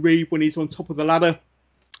Bronson Reed when he's on top of the ladder.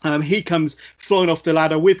 He comes flying off the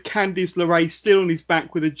ladder with Candice LeRae still on his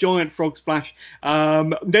back with a giant frog splash.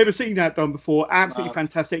 Never seen that done before. Absolutely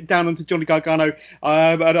fantastic. Down onto Johnny Gargano.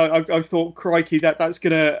 And I thought, crikey, that's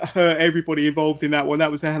going to hurt everybody involved in that one. That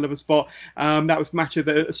was a hell of a spot. That was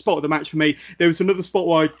spot of the match for me. There was another spot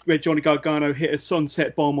where Johnny Gargano hit a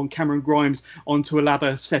sunset bomb on Cameron Grimes onto a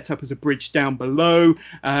ladder set up as a bridge down below.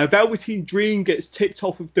 Velveteen Dream gets tipped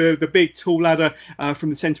off of the big tall ladder from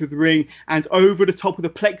the centre of the ring and over the top of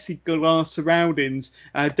the plexiglass surroundings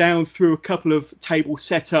down through a couple of tables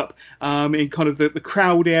set up in kind of the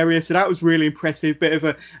crowd area. So that was really impressive. Bit of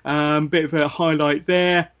a highlight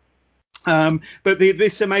there. But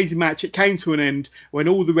this amazing match, it came to an end when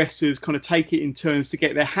all the wrestlers kind of take it in turns to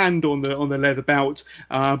get their hand on the leather belt.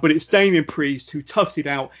 But it's Damian Priest who toughed it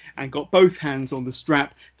out and got both hands on the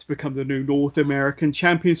strap to become the new North American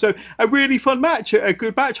champion. So a really fun match, a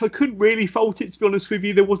good match. I couldn't really fault it, to be honest with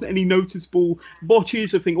you. There wasn't any noticeable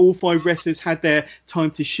botches. I think all 5 wrestlers had their time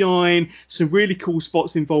to shine. Some really cool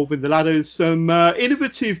spots involving the ladders. Some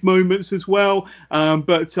innovative moments as well.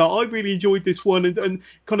 But I really enjoyed this one. And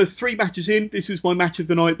kind of 3 matches in, this was my match of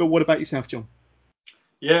the night. But what about yourself, John?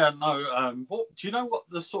 Yeah, no. Do you know what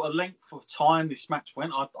the sort of length of time this match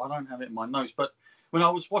went? I don't have it in my notes, but when I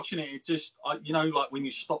was watching it, it just, like when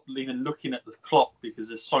you stop even looking at the clock because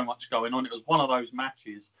there's so much going on. It was one of those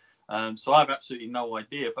matches. So I have absolutely no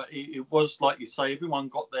idea. But it was, like you say, everyone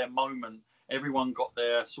got their moment. Everyone got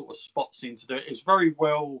their sort of spots in to do it. It was very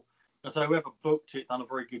well, as whoever booked it, done a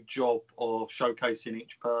very good job of showcasing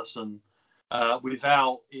each person.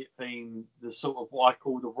 Without it being the sort of what I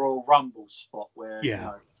call the Royal Rumble spot where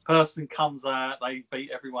person comes out, they beat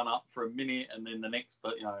everyone up for a minute and then the next,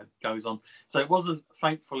 but it goes on. So it wasn't,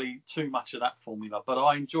 thankfully, too much of that formula, but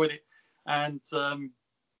I enjoyed it. And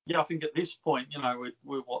I think at this point,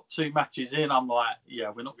 we're what, 2 matches in, I'm like,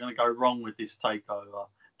 we're not going to go wrong with this takeover.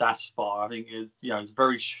 That's far. I think it's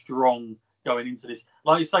very strong going into this.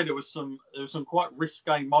 Like you say, there was some quite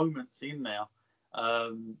risque moments in there.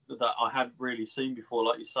 That I hadn't really seen before,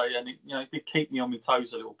 like you say, and it did keep me on my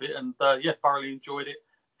toes a little bit, and thoroughly enjoyed it.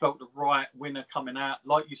 Felt the right winner coming out,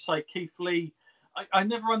 like you say, Keith Lee. I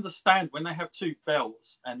never understand when they have 2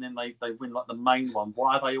 belts and then they win like the main one,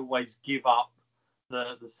 why they always give up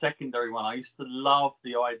the secondary one. I used to love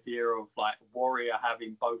the idea of like Warrior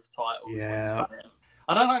having both titles. Yeah.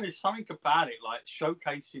 I don't know, there's something about it, like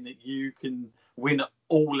showcasing that you can win at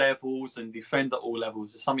all levels and defend at all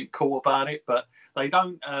levels. There's something cool about it, but they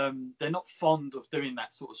don't. They're not fond of doing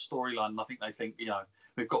that sort of storyline. I think they think,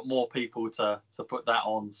 we've got more people to put that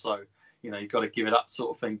on, so you've got to give it up,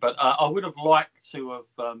 sort of thing. But I would have liked to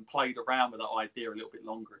have played around with that idea a little bit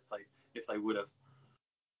longer if they would have.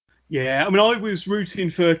 Yeah, I mean, I was rooting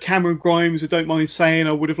for Cameron Grimes. I don't mind saying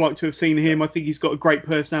I would have liked to have seen him. I think he's got a great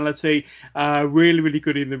personality, really, really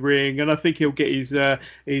good in the ring, and I think he'll get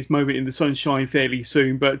his moment in the sunshine fairly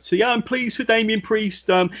soon. But I'm pleased for Damian Priest.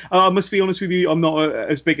 I must be honest with you, I'm not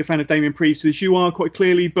as big a fan of Damian Priest as you are, quite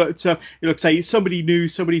clearly. But like I say, it's somebody new,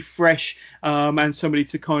 somebody fresh, and somebody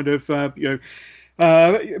to kind of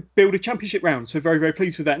build a championship round. So very, very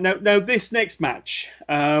pleased with that. Now this next match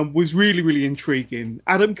was really, really intriguing.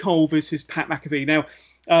 Adam Cole versus Pat McAfee. Now,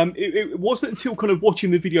 it wasn't until kind of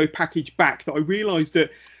watching the video package back that I realised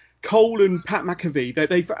that Cole and Pat McAfee,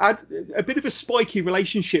 they've had a bit of a spiky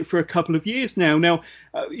relationship for a couple of years now. Now,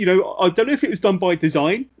 I don't know if it was done by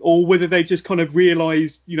design or whether they just kind of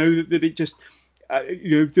realised, that it just,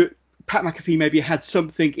 that Pat McAfee maybe had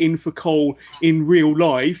something in for Cole in real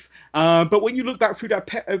life. But when you look back through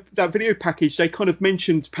that video package, they kind of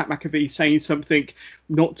mentioned Pat McAfee saying something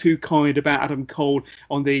not too kind about Adam Cole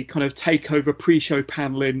on the kind of takeover pre-show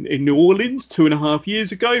panel in New Orleans 2.5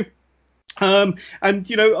 years ago. And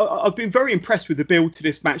I've been very impressed with the build to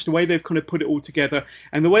this match, the way they've kind of put it all together,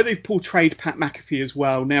 and the way they've portrayed Pat McAfee as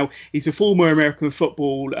well. Now, he's a former American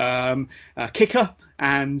football kicker,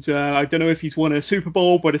 and I don't know if he's won a Super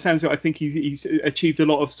Bowl, but it sounds like I think he's achieved a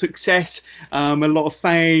lot of success, a lot of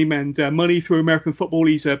fame and money through American football.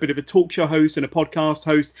 He's a bit of a talk show host and a podcast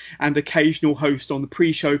host and occasional host on the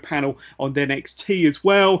pre-show panel on NXT as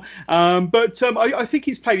well. But I think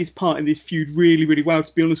he's played his part in this feud really, really well,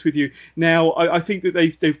 to be honest with you. Now, I think that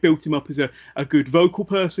they've built him up as a good vocal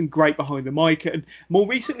person, great behind the mic, and more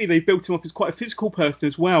recently they've built him up as quite a physical person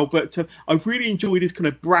as well. But I've really enjoyed his kind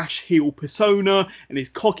of brash heel persona and his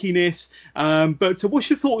cockiness. But what's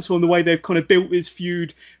your thoughts on the way they've kind of built this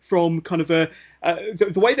feud from kind of the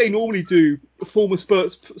way they normally do former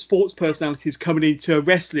sports personalities coming into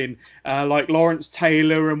wrestling, like Lawrence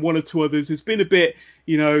Taylor and one or two others, has been a bit,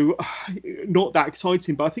 not that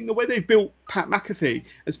exciting. But I think the way they've built Pat McAfee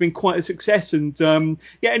has been quite a success. And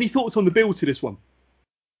any thoughts on the build to this one?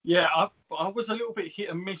 Yeah, I was a little bit hit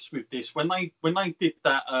and miss with this when they did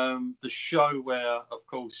that the show where, of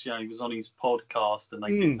course, he was on his podcast and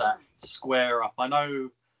they did that square up. I know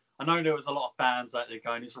there was a lot of fans out there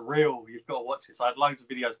going, "It's real, you've got to watch this." I had loads of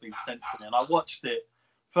videos being sent to me, and I watched it.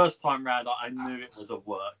 First time round, I knew it was a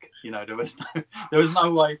work. There was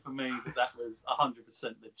no way for me that was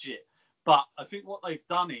 100% legit. But I think what they've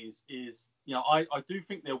done is I do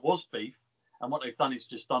think there was beef, and what they've done is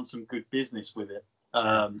just done some good business with it.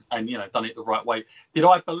 and done it the right way. Did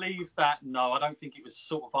I believe that? No, I don't think it was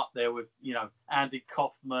sort of up there with Andy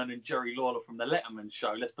Kaufman and Jerry Lawler from the Letterman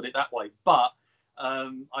show. Let's put it that way. But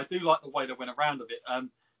I do like the way they went around with it.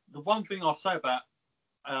 The one thing I'll say about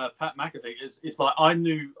Pat McAfee is like I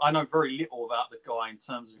know very little about the guy in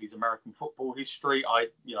terms of his American football history.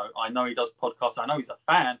 I know he does podcasts. I know he's a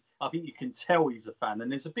fan. I think you can tell he's a fan,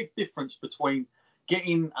 and there's a big difference between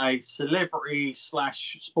getting a celebrity /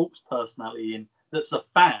 sports personality in that's a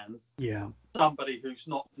fan, somebody who's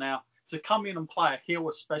not. Now to come in and play a heel,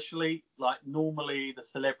 especially like normally the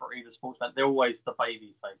celebrity, the sports fan, they're always the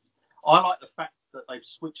baby face. I like the fact that they've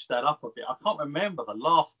switched that up a bit. I can't remember the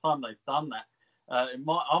last time they've done that. I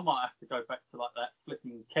might have to go back to like that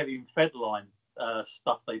flipping Kevin Federline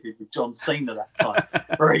stuff they did with John Cena that time,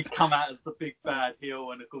 where he come out as the big bad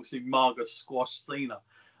heel, and of course Umaga squashed Cena.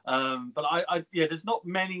 But there's not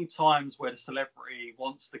many times where the celebrity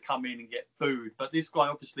wants to come in and get booed, but this guy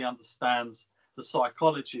obviously understands the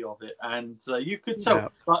psychology of it, and you could tell. Yeah.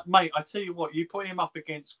 But mate, I tell you what, you put him up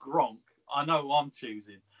against Gronk, I know who I'm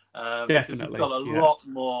choosing. Definitely. He's got a lot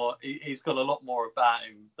more. He's got a lot more about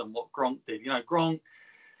him than what Gronk did. Gronk.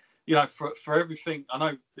 For everything, I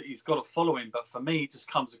know that he's got a following, but for me, he just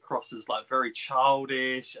comes across as like very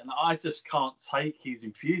childish, and I just can't take his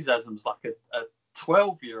enthusiasms like a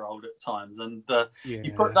 12-year-old at times. And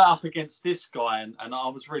you put that up against this guy, and I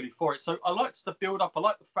was really for it. So I liked the build up. I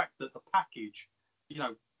like the fact that the package, a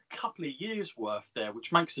couple of years worth there,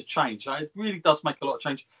 which makes a change. It really does make a lot of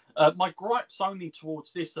change. My gripes only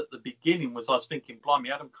towards this at the beginning was I was thinking,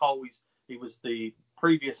 blimey, Adam Cole, he was the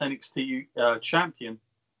previous NXT champion.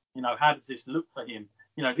 How does this look for him?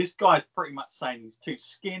 This guy's pretty much saying he's too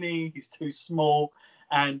skinny, he's too small,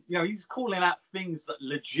 and he's calling out things that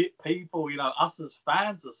legit people, us as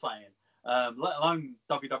fans are saying, let alone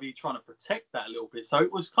WWE trying to protect that a little bit. So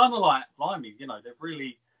it was kind of like, blimey, they're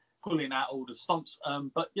really pulling out all the stomps.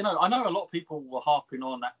 But I know a lot of people were harping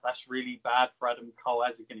on that's really bad for Adam Cole.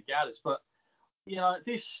 How's he going to get out of this? But at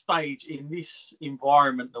this stage, in this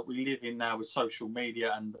environment that we live in now with social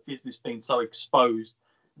media and the business being so exposed,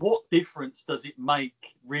 what difference does it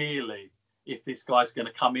make really if this guy's going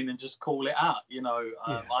to come in and just call it out?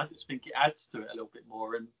 I just think it adds to it a little bit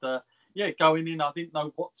more. And going in, I didn't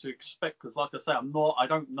know what to expect because, like I say, I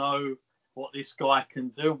don't know what this guy can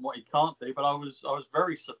do and what he can't do, but I was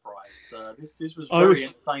very surprised. This was very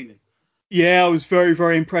entertaining. Yeah, I was very,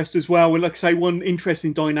 very impressed as well. Well, like I say, one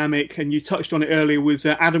interesting dynamic, and you touched on it earlier, was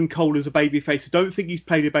Adam Cole as a babyface. I don't think he's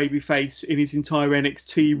played a babyface in his entire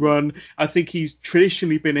NXT run. I think he's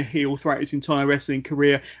traditionally been a heel throughout his entire wrestling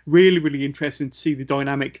career. Really, really interesting to see the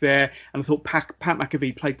dynamic there. And I thought Pat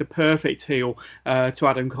McAfee played the perfect heel to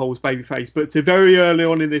Adam Cole's babyface. But very early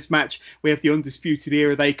on in this match, we have the Undisputed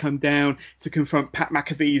Era. They come down to confront Pat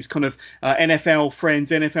McAfee's kind of NFL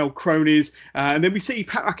friends, NFL cronies. And then we see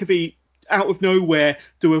Pat McAfee out of nowhere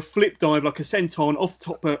do a flip dive like a senton off the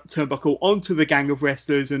top turnbuckle onto the gang of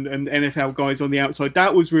wrestlers and NFL guys on the outside.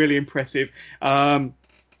 That was really impressive.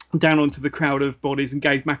 Down onto the crowd of bodies and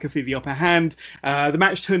gave McAfee the upper hand. The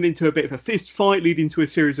match turned into a bit of a fist fight, leading to a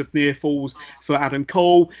series of near falls for Adam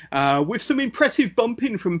Cole, with some impressive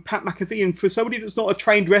bumping from Pat McAfee. And for somebody that's not a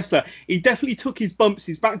trained wrestler, he definitely took his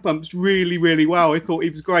back bumps really, really well. I thought he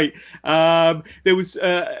was great. There was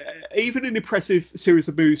even an impressive series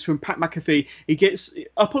of moves from Pat McAfee. He gets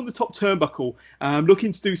up on the top turnbuckle,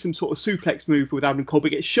 looking to do some sort of suplex move with Adam Cole,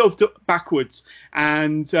 but gets shoved up backwards,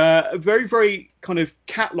 and very, very kind of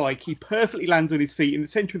cat-like, he perfectly lands on his feet in the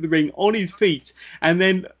center of the ring on his feet, and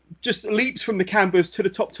then just leaps from the canvas to the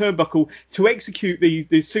top turnbuckle to execute the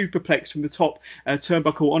superplex from the top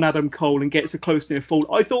turnbuckle on Adam Cole and gets a close near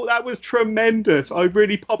fall. I thought that was tremendous. I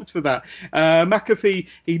really popped for that. McAfee,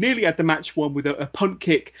 he nearly had the match won with a punt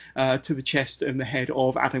kick to the chest and the head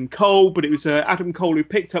of Adam Cole, but it was Adam Cole who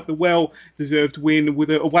picked up the well-deserved win with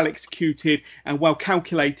a well-executed and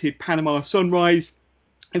well-calculated Panama Sunrise.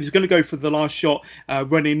 He was going to go for the last shot,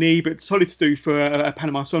 running knee, but decided to do for a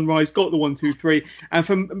Panama Sunrise. Got the 1, 2, 3.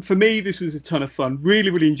 And for me, this was a ton of fun.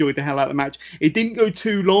 Really, really enjoyed the hell out of the match. It didn't go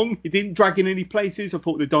too long. It didn't drag in any places. I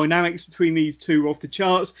thought the dynamics between these two were off the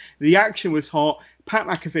charts. The action was hot. Pat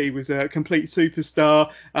McAfee was a complete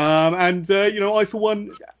superstar. I, for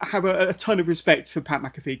one, have a ton of respect for Pat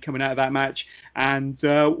McAfee coming out of that match, and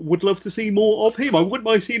would love to see more of him. I wouldn't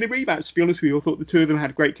mind seeing a rematch, to be honest with you. I thought the two of them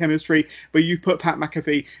had great chemistry, but you put Pat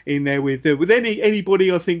McAfee in there with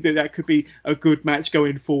anybody, I think that could be a good match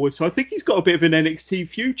going forward. So I think he's got a bit of an NXT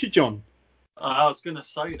future, John. I was going to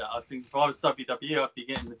say that. I think if I was WWE, I'd be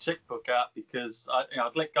getting the checkbook out because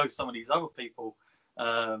I'd let go some of these other people.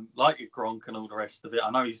 Like your Gronk and all the rest of it. I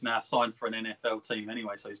know he's now signed for an NFL team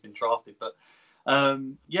anyway, so he's been drafted. But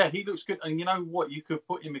Yeah, he looks good. And you know what? You could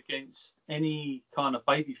put him against any kind of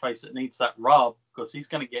babyface that needs that rub because he's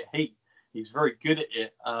going to get heat. He's very good at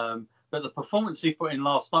it. But the performance he put in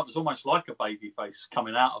last night was almost like a babyface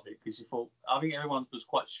coming out of it because you thought, I think everyone was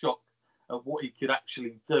quite shocked at what he could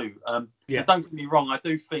actually do. Yeah. Don't get me wrong, I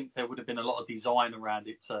do think there would have been a lot of design around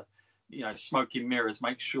it to, smoke and mirrors,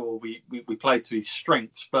 make sure we played to his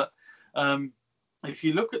strengths. But if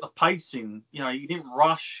you look at the pacing, he didn't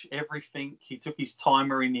rush everything. He took his time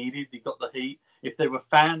where he needed. He got the heat. If there were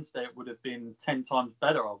fans there, it would have been 10 times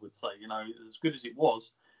better, I would say. As good as it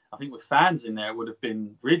was, I think with fans in there, it would have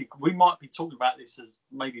been really. We might be talking about this as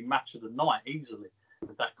maybe match of the night easily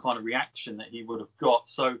with that kind of reaction that he would have got.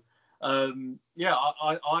 So, yeah,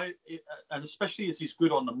 I and especially as he's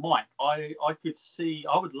good on the mic, I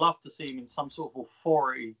would love to see him in some sort of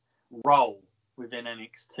authority role within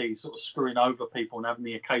NXT, sort of screwing over people and having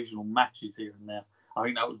the occasional matches here and there. I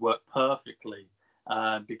think that would work perfectly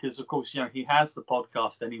because, of course, he has the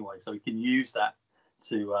podcast anyway, so he can use that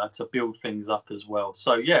to build things up as well.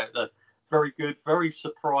 So yeah, very good, very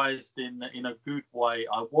surprised in a good way.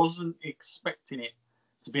 I wasn't expecting it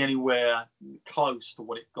to be anywhere close to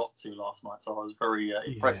what it got to last night, so I was very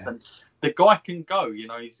impressed. And the guy can go,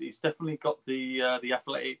 he's definitely got the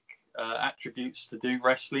athletic attributes to do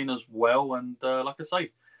wrestling as well. And like I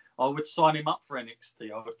say, I would sign him up for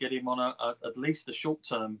NXT. I would get him on at least a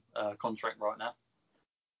short-term contract right now.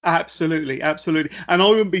 Absolutely. And I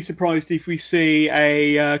wouldn't be surprised if we see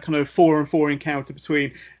a kind of 4-on-4 encounter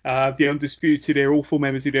between the Undisputed Era, all 4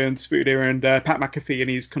 members of the Undisputed Era, and Pat McAfee and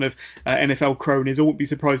his kind of NFL cronies. I wouldn't be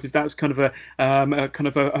surprised if that's kind of an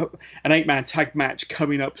 8-man tag match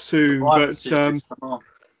coming up soon.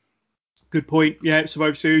 Good point. Yeah,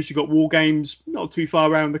 Survivor Series. You've got War Games not too far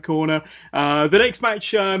around the corner. The next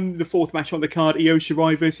match, the 4th match on the card, Io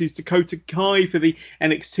Shirai versus Dakota Kai for the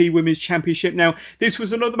NXT Women's Championship. Now, this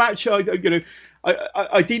was another match,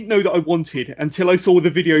 I didn't know that I wanted until I saw the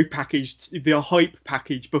video package, the hype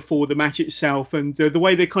package before the match itself. And the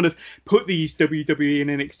way they kind of put these WWE and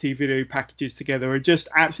NXT video packages together are just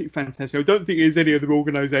absolutely fantastic. I don't think there's any other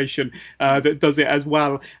organisation that does it as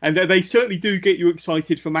well. And they certainly do get you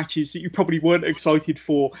excited for matches that you probably weren't excited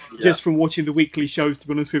for just from watching the weekly shows, to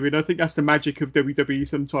be honest with you. And I think that's the magic of WWE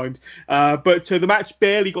sometimes. But the match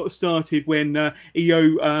barely got started when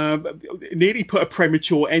Io nearly put a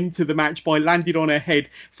premature end to the match by landing on her head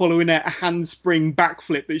following a handspring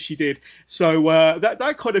backflip that she did. So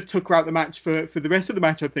that kind of took her out the match for the rest of the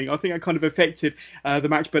match, I think. I think that kind of affected the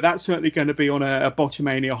match, but that's certainly going to be on a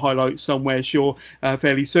Botchamania highlight somewhere, sure,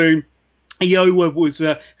 fairly soon. Io was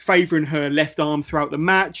favouring her left arm throughout the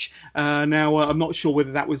match. Now, I'm not sure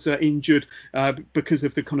whether that was injured because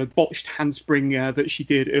of the kind of botched handspring that she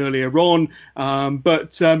did earlier on.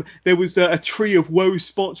 But there was a tree of woe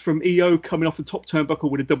spots from Io coming off the top turnbuckle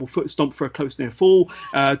with a double foot stomp for a close near fall.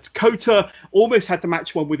 Dakota almost had the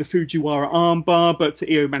match won with a Fujiwara armbar, but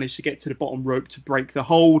Io managed to get to the bottom rope to break the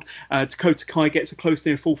hold. Dakota Kai gets a close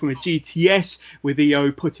near fall from a GTS, with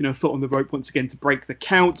Io putting her foot on the rope once again to break the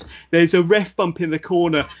count. There's a ref bump in the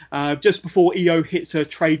corner just before Io hits her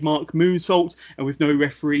trademark moonsault, and with no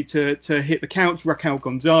referee to hit the count, Raquel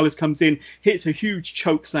Gonzalez comes in, hits a huge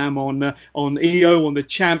choke slam on Io, on the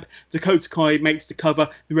champ. Dakota Kai makes the cover.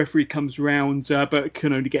 The referee comes around but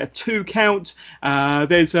can only get a 2 count.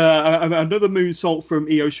 There's another moonsault from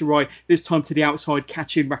Io Shirai, this time to the outside,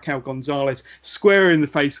 catching Raquel Gonzalez square in the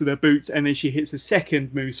face with her boots, and then she hits a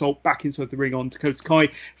second moonsault back inside the ring on Dakota Kai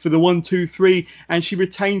for the 1-2-3, and she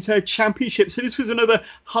retains her championship. So this was another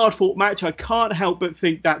hard-fought match. I can't help but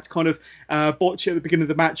think that kind of botch at the beginning of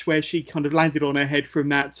the match where she kind of landed on her head from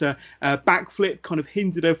that backflip kind of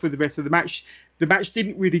hindered her for the rest of the match. The match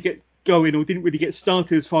didn't really get going or didn't really get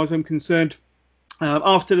started as far as I'm concerned.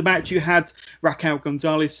 After the match, you had Raquel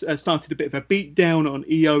Gonzalez started a bit of a beat down on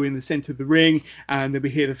Io in the centre of the ring, and then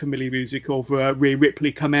we hear the familiar music of Rhea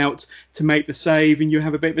Ripley come out to make the save, and you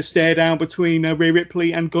have a bit of a stare down between Rhea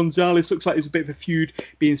Ripley and Gonzalez. Looks like there's a bit of a feud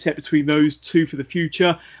being set between those two for the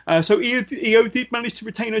future. So Io did manage to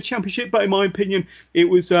retain her championship, but in my opinion, it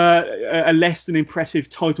was a less than impressive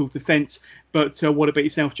title defence. But what about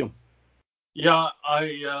yourself, John? Yeah,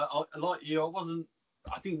 I like you. I wasn't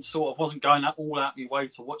going all out my way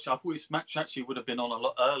to watch it. I thought this match actually would have been on a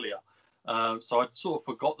lot earlier. So I sort of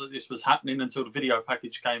forgot that this was happening until the video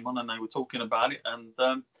package came on and they were talking about it.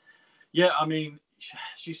 And yeah, I mean,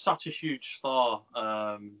 she's such a huge star,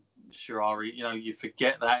 Shirari. You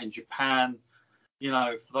forget that in Japan.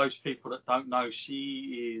 For those people that don't know,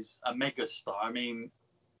 she is a mega star. I mean,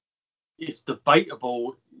 it's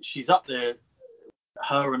debatable. She's up there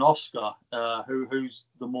her and Oscar, who's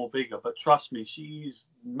the more bigger. But trust me, she's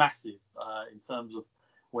massive in terms of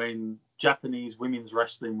when Japanese women's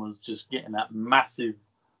wrestling was just getting that massive,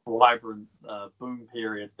 vibrant boom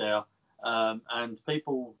period there. And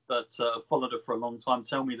people that have followed her for a long time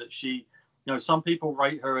tell me that she, some people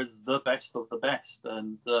rate her as the best of the best.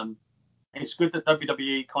 And it's good that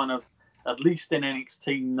WWE kind of, at least in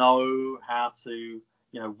NXT, know how to,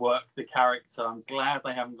 work the character. I'm glad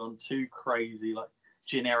they haven't gone too crazy, like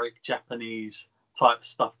generic Japanese type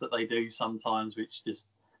stuff that they do sometimes, which just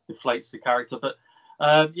deflates the character. But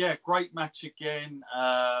yeah, great match again.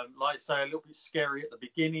 Like I say, a little bit scary at the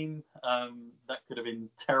beginning. That could have been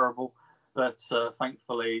terrible, but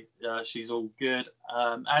thankfully she's all good.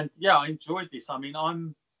 And yeah, I enjoyed this. I mean,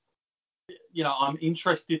 I'm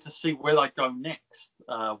interested to see where they go next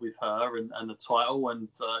with her and the title, and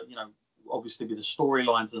obviously with the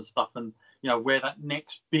storylines and stuff, and where that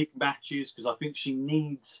next big match is, because I think she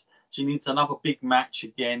needs another big match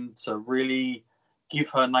again to really give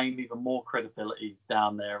her name even more credibility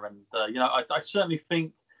down there. And I certainly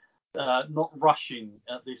think not rushing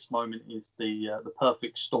at this moment is the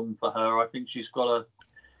perfect storm for her. I think she's got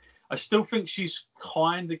I still think she's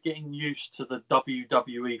kind of getting used to the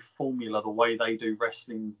WWE formula, the way they do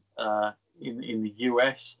wrestling in the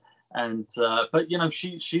US. And but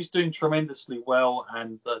she's doing tremendously well,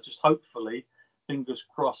 and just hopefully, fingers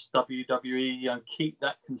crossed, WWE keep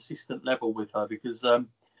that consistent level with her, because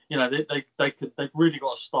they've really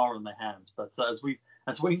got a star on their hands. But as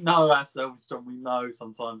we know ourselves, John, we know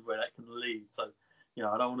sometimes where that can lead. So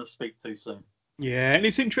I don't want to speak too soon. Yeah, and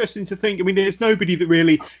it's interesting to think. I mean, there's nobody that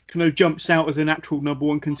really kind of jumps out as a natural number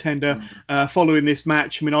one contender following this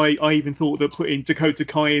match. I mean, I even thought that putting Dakota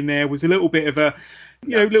Kai in there was a little bit of a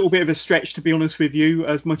little bit of a stretch, to be honest with you.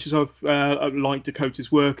 As much as I've liked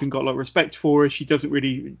Dakota's work and got a lot of respect for her, she doesn't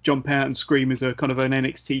really jump out and scream as a kind of an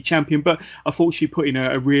NXT champion. But I thought she put in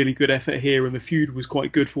a really good effort here, and the feud was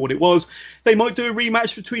quite good for what it was. They might do a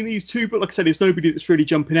rematch between these two, but like I said, there's nobody that's really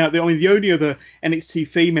jumping out. I mean, the only other NXT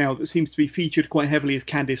female that seems to be featured quite heavily is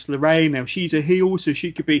Candice LeRae. Now, she's a heel, so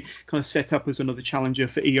she could be kind of set up as another challenger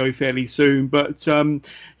for EO fairly soon. But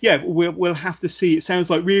yeah, we'll have to see. It sounds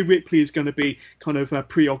like Rhea Ripley is going to be kind of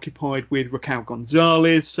preoccupied with Raquel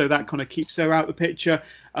Gonzalez, so that kind of keeps her out of the picture.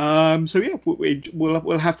 So yeah,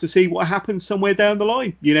 we'll have to see what happens somewhere down the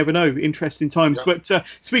line. You never know. Interesting times. Yep. But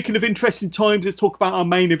speaking of interesting times, let's talk about our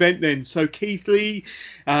main event then. So Keith Lee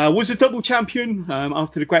was a double champion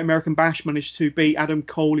after the Great American Bash, managed to beat Adam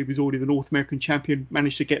Cole. He was already the North American champion,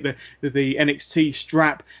 managed to get the NXT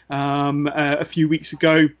strap a few weeks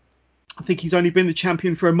ago. I think he's only been the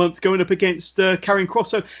champion for a month, going up against Karrion Kross.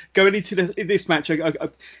 So going into this match, I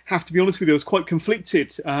have to be honest with you, I was quite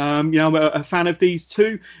conflicted. I'm a fan of these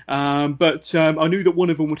two, but I knew that one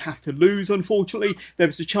of them would have to lose, unfortunately. There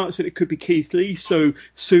was a chance that it could be Keith Lee, so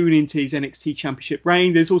soon into his NXT championship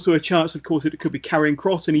reign. There's also a chance, of course, that it could be Karrion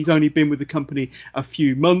Kross, and he's only been with the company a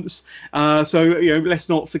few months. So let's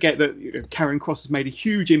not forget that Karrion Kross has made a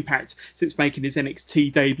huge impact since making his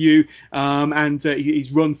NXT debut, and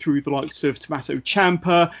he's run through the likes of Tommaso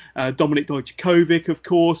Ciampa, Dominik Dijakovic, of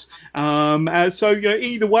course. So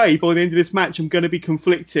either way, by the end of this match, I'm going to be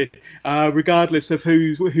conflicted, regardless of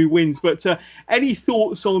who wins. But any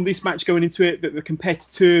thoughts on this match going into it, that the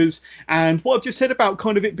competitors, and what I've just said about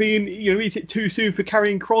kind of it being, is it too soon for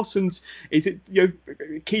Karrion Kross, and is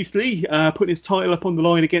it Keith Lee putting his title up on the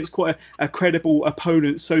line against quite a credible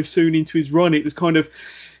opponent so soon into his run? It was kind of,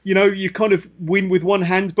 you kind of win with one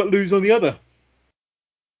hand but lose on the other.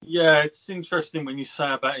 Yeah, it's interesting when you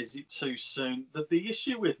say about is it too soon. The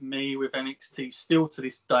issue with me with NXT still to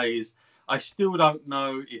this day is I still don't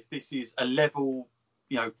know if this is a level,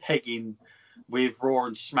 pegging with Raw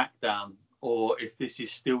and SmackDown, or if this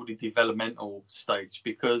is still the developmental stage.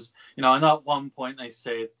 Because, I know at one point they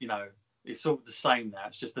said, it's all the same now,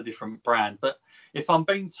 it's just a different brand. But if I'm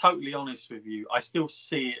being totally honest with you, I still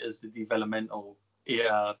see it as the developmental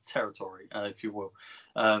territory, if you will.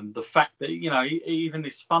 The fact that even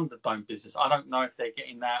this Thunderdome business, I don't know if they're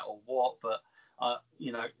getting that or what, but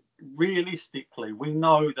realistically, we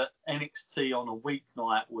know that NXT on a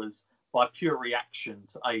weeknight was by pure reaction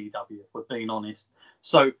to AEW, if we're being honest.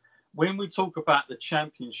 So when we talk about the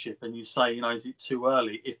championship and you say, is it too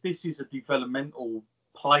early? If this is a developmental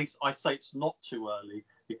place, I say it's not too early,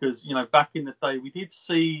 because back in the day we did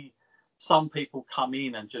see some people come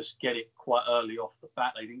in and just get it quite early off the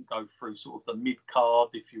bat. They didn't go through sort of the mid card,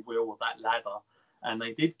 if you will, or that ladder, and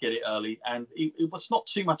they did get it early. And it was not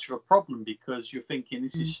too much of a problem, because you're thinking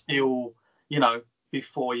this is still,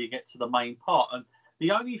 before you get to the main part. And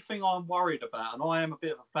the only thing I'm worried about, and I am a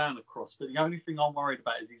bit of a fan of Kross, but the only thing I'm worried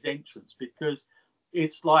about is his entrance, because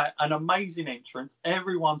It's like an amazing entrance.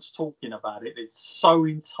 Everyone's talking about it. It's so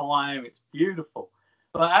in time. It's beautiful.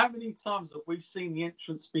 But how many times have we seen the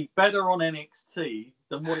entrance be better on NXT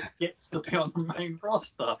than what it gets to be on the main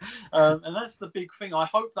roster? And that's the big thing. I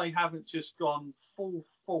hope they haven't just gone full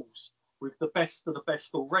force with the best of the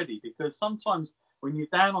best already, because sometimes when you're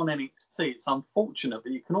down on NXT, it's unfortunate,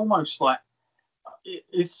 but you can almost like,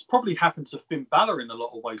 it's probably happened to Finn Balor in a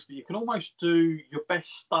lot of ways, but you can almost do your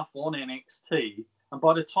best stuff on NXT, and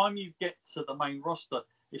by the time you get to the main roster,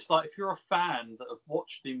 it's like if you're a fan that have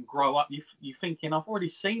watched him grow up, you're thinking, I've already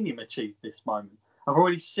seen him achieve this moment. I've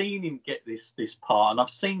already seen him get this part, and I've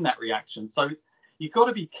seen that reaction. So you've got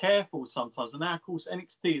to be careful sometimes. And now, of course,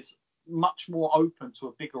 NXT is much more open to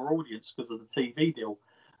a bigger audience because of the TV deal.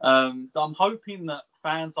 I'm hoping that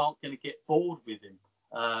fans aren't going to get bored with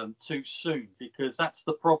him too soon, because that's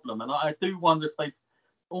the problem. And I do wonder if they've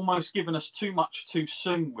almost given us too much too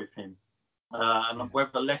soon with him, and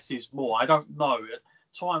whether less is more. I don't know.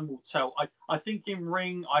 Time will tell. I think in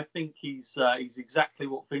ring, I think he's exactly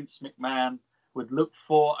what Vince McMahon would look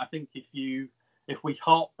for. I think if we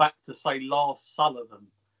hark back to say Lars Sullivan,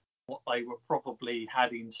 what they were probably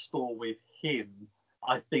had in store with him,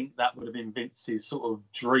 I think that would have been Vince's sort of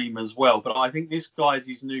dream as well. But I think this guy's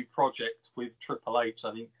his new project with Triple H.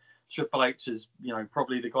 I think Triple H is,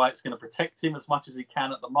 probably the guy that's going to protect him as much as he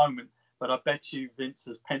can at the moment. But I bet you Vince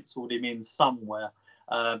has penciled him in somewhere.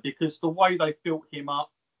 Because the way they built him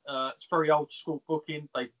up, it's very old school booking.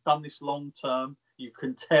 They've done this long term. You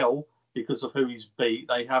can tell because of who he's beat.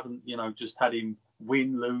 They haven't, just had him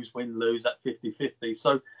win, lose at 50-50.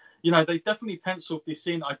 So, they definitely penciled this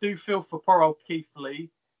in. I do feel for poor old Keith Lee,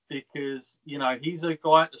 because, he's a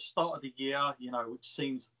guy at the start of the year, which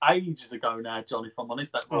seems ages ago now, John, if I'm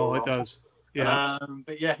honest. It does. Yeah.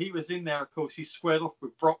 But yeah, he was in there. Of course, he squared off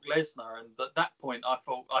with Brock Lesnar, and at that point, I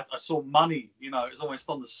thought I saw money. It was almost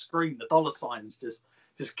on the screen, the dollar signs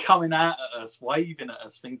just coming out at us, waving at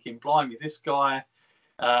us, thinking, "Blimey, this guy,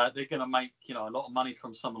 they're going to make a lot of money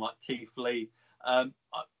from someone like Keith Lee." I'm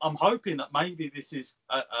hoping that maybe this is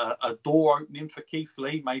a door opening for Keith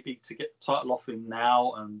Lee, maybe to get the title off him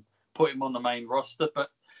now and put him on the main roster,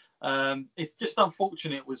 but. It's just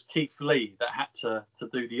unfortunate it was Keith Lee that had to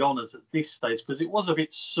do the honours at this stage, because it was a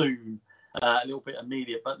bit soon, a little bit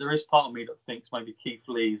immediate. But there is part of me that thinks maybe Keith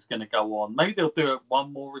Lee is going to go on. Maybe they'll do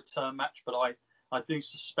one more return match, but I do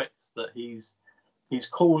suspect that his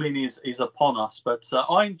calling is upon us. But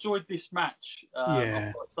I enjoyed this match.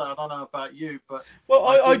 Yeah. I don't know about you, but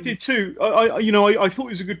I did too. I thought it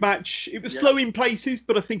was a good match. It was slow in places,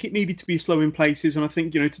 but I think it needed to be slow in places. And I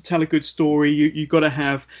think to tell a good story, you got to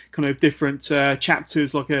have kind of different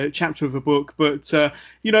chapters, like a chapter of a book. But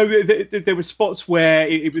there were spots where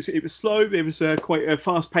it was slow. There was quite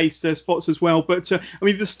fast-paced spots as well. But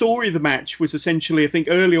the story of the match was essentially, I think,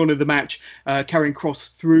 early on in the match, Karrion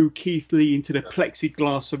Kross threw Keith Lee into the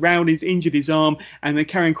plexiglass surroundings, injured his arm, and then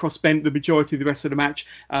Karrion Kross spent the majority of the rest of the match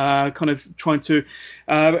kind of trying to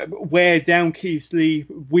wear down Keith Lee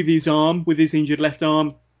with his injured left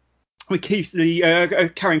arm. With Keith Lee,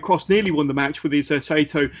 Karrion Kross nearly won the match with his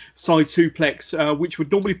Saito side suplex, which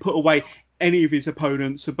would normally put away any of his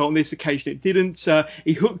opponents, but on this occasion it didn't.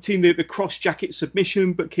 He hooked in the cross jacket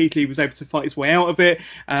submission, but Keith Lee was able to fight his way out of it.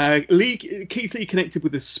 Keith Lee connected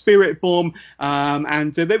with a spirit bomb,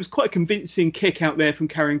 and there was quite a convincing kick out there from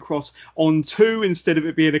Karrion Kross on 2, instead of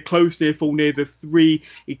it being a close near fall near the 3.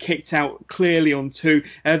 He kicked out clearly on 2.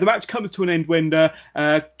 The match comes to an end when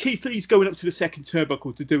Keith Lee's going up to the second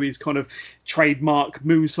turnbuckle to do his kind of trademark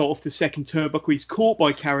moonsault off the second turnbuckle. He's caught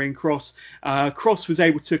by Karrion Kross. Kross was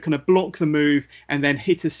able to kind of block the move and then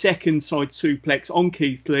hit a second side suplex on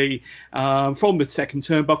Keith Lee from the second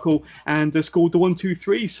turnbuckle, and scored the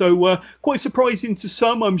 1-2-3. So quite surprising to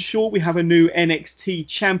some. I'm sure we have a new NXT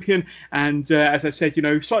champion, and as I said,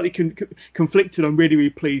 slightly conflicted. I'm really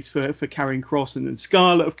pleased for Karrion Kross, and then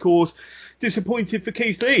Scarlett, of course. Disappointed for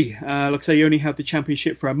Keith Lee. Like I say, he only had the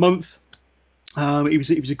championship for a month. He was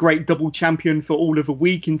a great double champion for all of a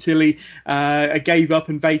week until he gave up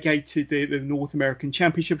and vacated the North American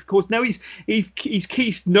Championship. Of course, now he's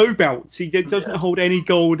Keith no belts. He doesn't hold any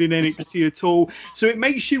gold in NXT at all. So it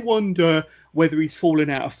makes you wonder whether he's fallen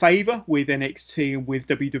out of favour with NXT and with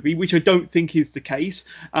WWE, which I don't think is the case,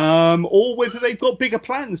 or whether they've got bigger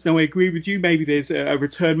plans. Now, I agree with you. Maybe there's a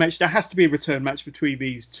return match. There has to be a return match between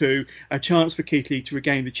these two, a chance for Keith Lee to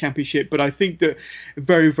regain the championship. But I think that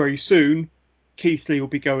very, very soon, Keith Lee will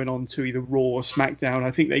be going on to either Raw or SmackDown. I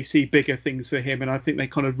think they see bigger things for him, and I think they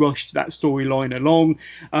kind of rushed that storyline along.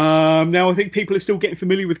 Now I think people are still getting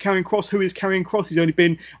familiar with Karrion Kross. Who is Karrion Kross? He's only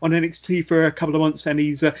been on NXT for a couple of months, and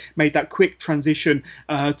he's made that quick transition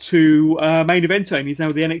to main eventer, and he's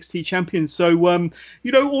now the NXT champion. So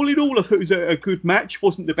all in all, I thought it was a good match.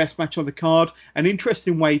 Wasn't the best match on the card. An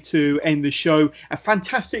interesting way to end the show. A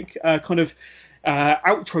fantastic kind of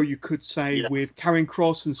outro, you could say, with Karrion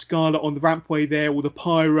Kross and Scarlett on the rampway there, all the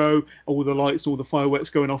pyro, all the lights, all the fireworks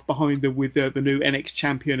going off behind them with the new NXT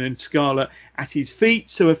champion and Scarlett at his feet.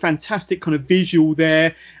 So a fantastic kind of visual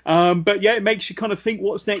there. But yeah, it makes you kind of think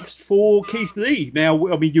what's next for Keith Lee.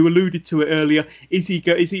 Now, I mean, you alluded to it earlier. Is he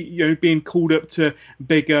being called up to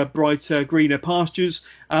bigger, brighter, greener pastures?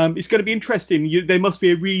 It's going to be interesting. There must be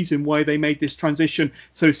a reason why they made this transition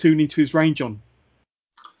so soon into his reign, John.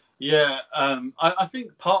 Yeah, I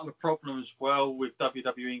think part of the problem as well with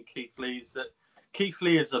WWE and Keith Lee is that Keith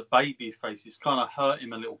Lee as a baby face has kind of hurt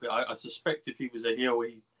him a little bit. I suspect if he was a heel,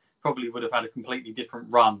 he probably would have had a completely different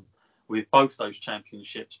run with both those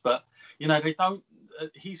championships. But, they don't,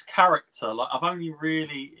 his character,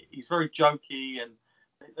 he's very jokey, and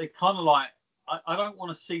they kind of I don't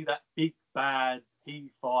want to see that big, bad,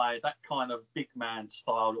 P5, that kind of big man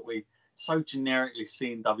style that we so generically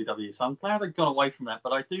see in WWE. So I'm glad they've gone away from that,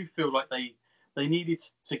 but I do feel like they needed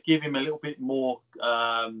to give him a little bit more,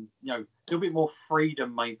 a little bit more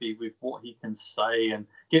freedom maybe with what he can say and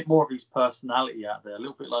get more of his personality out there, a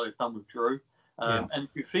little bit like they've done with Drew. And if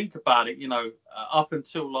you think about it, up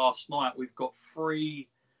until last night, we've got 3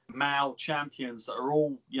 male champions that are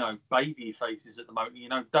all, baby faces at the moment.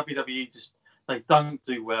 WWE they don't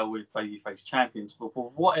do well with babyface champions, but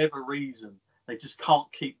for whatever reason, they just can't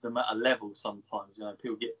keep them at a level sometimes.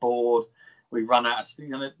 People get bored. We run out of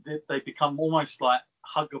they become almost like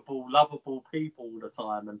huggable, lovable people all the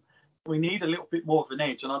time. And we need a little bit more of an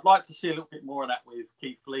edge. And I'd like to see a little bit more of that with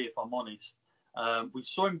Keith Lee, if I'm honest. We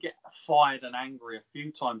saw him get fired and angry a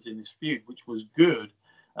few times in this feud, which was good,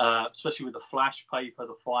 especially with the flash paper,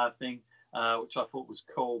 the fire thing, which I thought was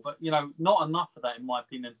cool. But, not enough of that, in my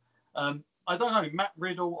opinion. I don't know. Matt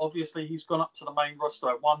Riddle, obviously, he's gone up to the main roster.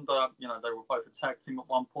 I wonder, they were both a tag team at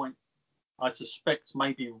one point. I suspect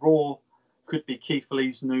maybe Raw could be Keith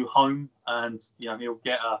Lee's new home, and he'll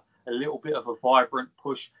get a little bit of a vibrant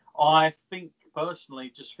push. I think,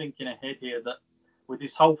 personally, just thinking ahead here, that with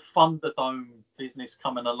this whole Thunderdome business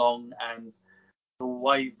coming along and the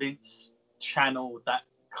way Vince channeled that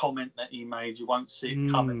comment that he made, you won't see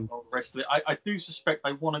it coming and all the rest of it. I do suspect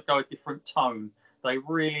they want to go a different tone.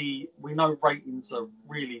 We know ratings are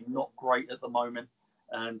really not great at the moment,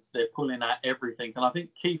 and they're pulling out everything. And I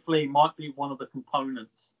think Keith Lee might be one of the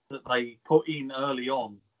components that they put in early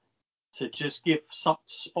on to just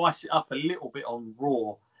spice it up a little bit on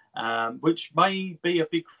Raw, which may be a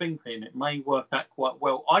big thing for him. It may work out quite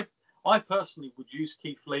well. I personally would use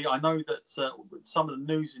Keith Lee. I know that some of the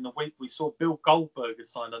news in the week, we saw Bill Goldberg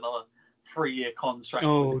has signed another 3-year contract.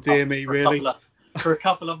 Oh, dear me, really? For a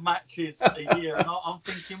couple of matches a year, and I'm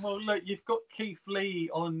thinking, well, look, you've got Keith Lee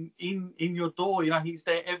in your door. He's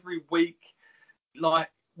there every week.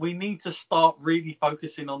 We need to start really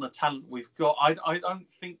focusing on the talent we've got. I don't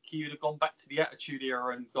think you'd have gone back to the Attitude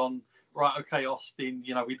Era and gone, right, okay, Austin,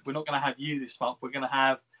 we're not going to have you this month. We're going to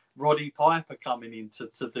have Roddy Piper coming in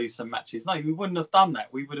to do some matches. No, we wouldn't have done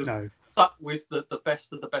that. We would have stuck with the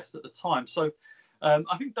best of the best at the time. So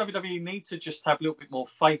I think WWE need to just have a little bit more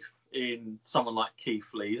faith in someone like Keith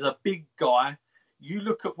Lee. He's a big guy. You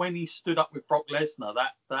look at when he stood up with Brock Lesnar,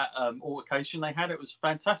 that altercation they had, it was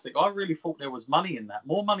fantastic. I really thought there was money in that,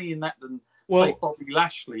 more money in that than say Bobby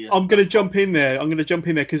Lashley. I'm going to jump in there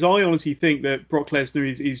because I honestly think that Brock Lesnar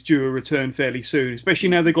is due a return fairly soon, especially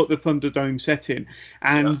now they've got the Thunderdome set in.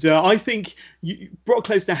 And I think Brock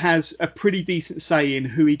Lesnar has a pretty decent say in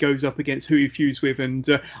who he goes up against, who he feuds with. And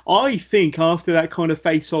I think after that kind of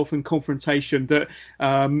face-off and confrontation that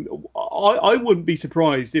I wouldn't be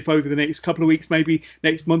surprised if over the next couple of weeks, maybe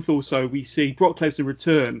next month or so, we see Brock Lesnar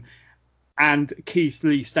return and Keith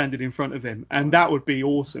Lee standing in front of him, and that would be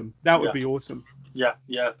awesome. That would be awesome. Yeah,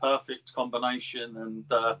 perfect combination. And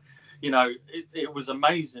it was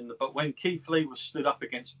amazing. But when Keith Lee was stood up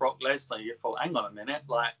against Brock Lesnar, you thought, hang on a minute,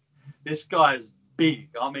 this guy is big.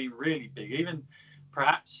 I mean, really big. Even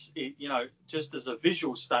perhaps just as a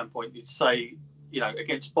visual standpoint, you'd say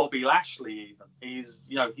against Bobby Lashley, even he's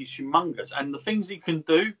humongous, and the things he can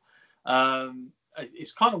do.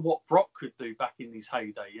 It's kind of what Brock could do back in his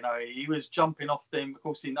heyday. He was jumping off them, of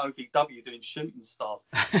course, in OVW doing shooting stars.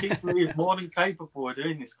 Keith Lee is more than capable of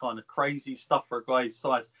doing this kind of crazy stuff for a guy his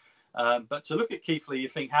size. But to look at Keith Lee, you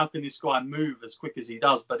think, how can this guy move as quick as he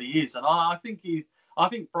does? But he is, and I think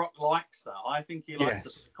Brock likes that. I think he likes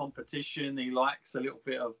Yes. the competition. He likes a little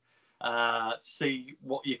bit of see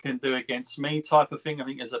what you can do against me type of thing. I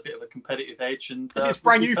think there's a bit of a competitive edge, and And it's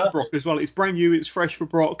brand new for Brock as well. It's brand new, it's fresh for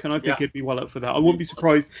Brock, and I think he'd be well up for that. I wouldn't be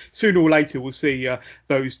surprised. Sooner or later, we'll see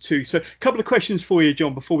those two. So, a couple of questions for you,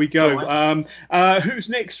 John, before we go. Who's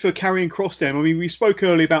next for Karrion Kross then? I mean, we spoke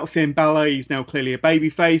earlier about Finn Balor. He's now clearly a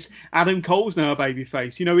babyface. Adam Cole's now a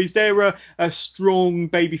babyface. You know, is there a strong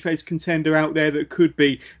babyface contender out there that could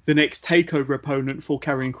be the next takeover opponent for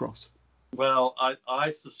Karrion Kross? Well, I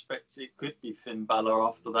suspect it could be Finn Balor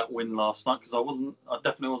after that win last night, because I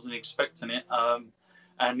definitely wasn't expecting it.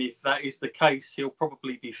 And if that is the case, he'll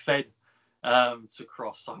probably be fed to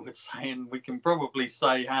Kross, I would say, and we can probably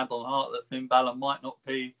say hand on heart that Finn Balor might not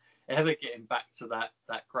be ever getting back to that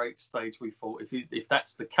great stage we thought. If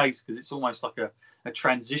that's the case, because it's almost like a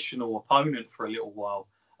transitional opponent for a little while,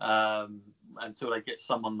 until they get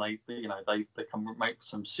someone they can make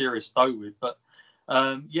some serious dough with, but.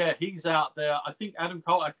 Yeah, he's out there. I think Adam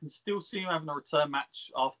Cole, I can still see him having a return match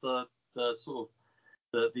after the sort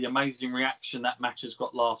of the amazing reaction that match has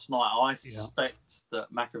got last night. I suspect that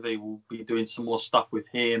McAfee will be doing some more stuff with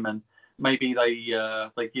him, and maybe they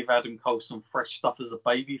give Adam Cole some fresh stuff as a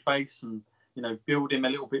babyface, and build him a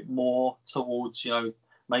little bit more towards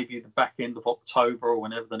maybe the back end of October or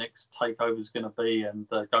whenever the next takeover is going to be, and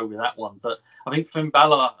go with that one. But I think Finn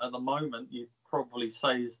Balor at the moment, you'd probably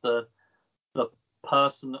say is the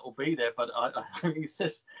person that will be there, but I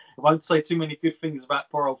won't say too many good things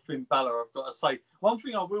about poor old Finn Balor. I've got to say one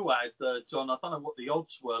thing I will add, John. I don't know what the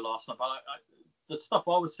odds were last night, but the stuff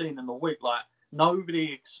I was seeing in the week, like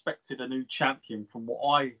nobody expected a new champion from what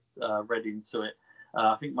I read into it.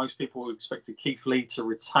 I think most people expected Keith Lee to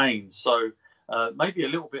retain, so maybe a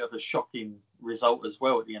little bit of a shocking result as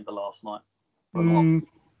well at the end of last night.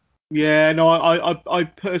 Yeah, no, I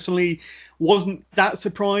personally wasn't that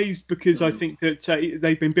surprised, because I think that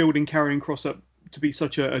they've been building Karrion Kross up to be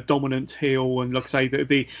such a dominant heel, and like I say,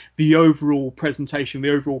 the overall presentation,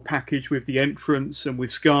 the overall package with the entrance and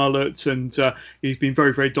with Scarlett, and he's been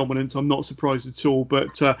very, very dominant. I'm not surprised at all,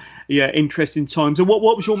 but interesting times. And what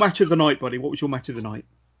was your match of the night, buddy? What was your match of the night?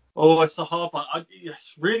 Oh, it's a hard one.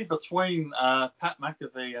 It's really between Pat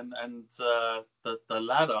McAfee and the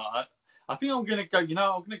ladder. I think I'm going to go,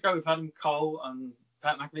 I'm going to go with Adam Cole and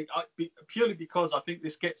Pat McAfee, purely because I think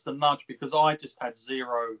this gets the nudge, because I just had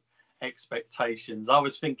zero expectations. I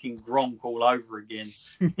was thinking Gronk all over again.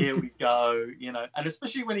 Here we go, and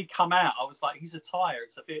especially when he come out, I was like, his attire,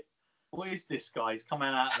 it's a bit, what is this guy? He's coming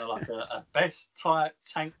out in like a vest type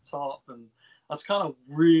tank top, and I was kind of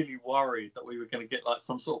really worried that we were going to get like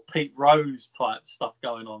some sort of Pete Rose type stuff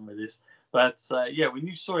going on with this. But when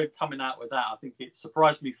you saw him coming out with that, I think it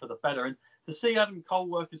surprised me for the better. And to see Adam Cole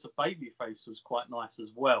work as a babyface was quite nice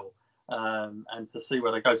as well. And to see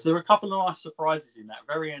where they go. So there were a couple of nice surprises in that.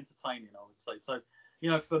 Very entertaining, I would say. So,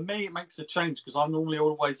 for me, it makes a change, because I'm normally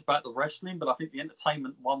always about the wrestling, but I think the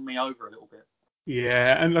entertainment won me over a little bit.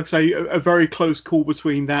 Yeah, and like I say, a very close call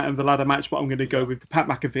between that and the ladder match, but I'm going to go with the Pat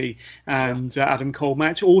McAfee and Adam Cole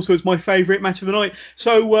match. Also, is my favourite match of the night.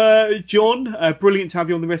 So, John, brilliant to have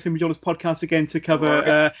you on the Wrestling with John's podcast again to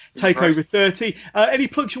cover TakeOver 30. Any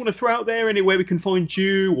plugs you want to throw out there? Anywhere we can find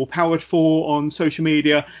you or Powered 4 on social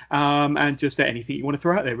media, and just anything you want to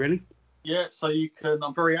throw out there, really? Yeah, so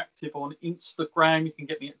I'm very active on Instagram. You can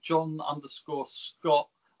get me at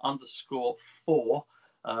John_Scott_4.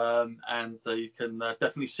 And you can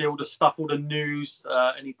definitely see all the stuff, all the news,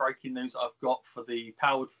 any breaking news I've got for the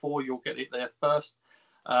Powered 4, you'll get it there first.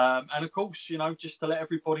 And of course, just to let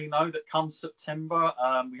everybody know that come September,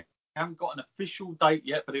 we haven't got an official date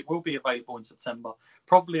yet, but it will be available in September,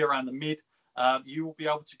 probably around the mid. You will be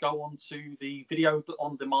able to go onto the video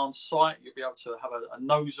on demand site. You'll be able to have a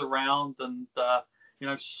nose around and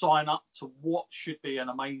sign up to what should be an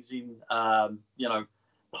amazing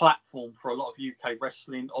platform for a lot of UK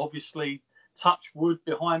wrestling. Obviously, touch wood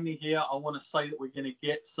behind me here, I want to say that we're going to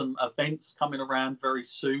get some events coming around very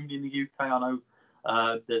soon in the UK. I know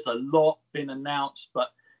there's a lot been announced,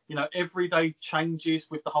 but every day changes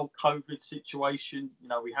with the whole COVID situation.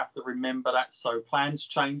 We have to remember that. So plans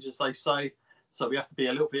change, as they say. So we have to be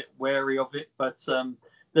a little bit wary of it. But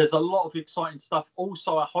there's a lot of exciting stuff.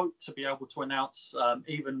 Also, I hope to be able to announce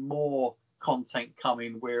even more content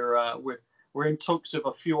coming. We're in talks with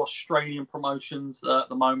a few Australian promotions at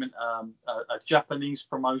the moment, a Japanese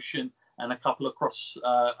promotion, and a couple across to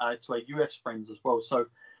our US friends as well. So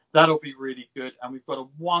that'll be really good. And we've got a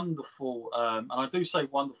wonderful, and I do say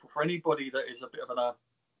wonderful, for anybody that is a bit of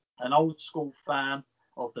an old school fan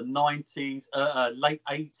of the 90s, late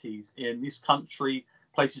 80s in this country,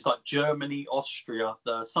 places like Germany, Austria.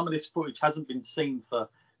 Some of this footage hasn't been seen for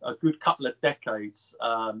a good couple of decades,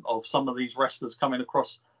 of some of these wrestlers coming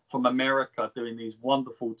across from America doing these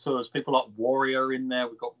wonderful tours. People like Warrior in there.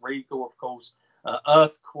 We've got Regal, of course,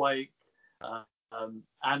 Earthquake,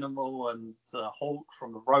 Animal, and Hulk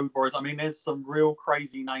from the Road Warriors. I mean, there's some real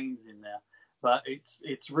crazy names in there, but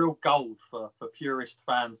it's real gold for purist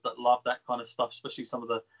fans that love that kind of stuff, especially some of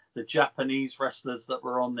the Japanese wrestlers that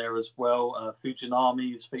were on there as well.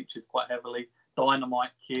 Fujinami is featured quite heavily,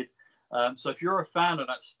 Dynamite Kid. So if you're a fan of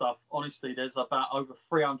that stuff, honestly, there's about over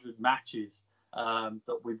 300 matches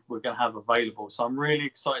that we're going to have available. So I'm really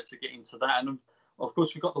excited to get into that. And of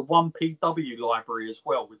course, we've got the 1PW library as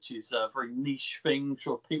well, which is a very niche thing. I'm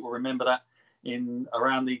sure people remember that in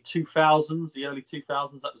around the 2000s, the early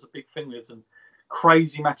 2000s. That was a big thing. There's some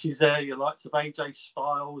crazy matches there. Your likes of AJ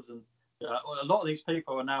Styles, and a lot of these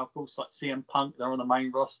people are now, of course, like CM Punk. They're on the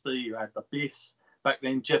main roster. You had Abyss back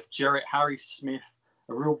then, Jeff Jarrett, Harry Smith,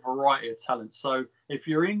 a real variety of talent. So if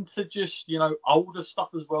you're into just, older stuff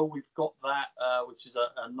as well, we've got that, which is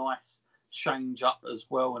a nice change up as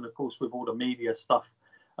well. And of course, with all the media stuff,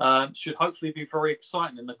 should hopefully be very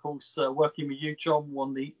exciting. And of course, working with you, John,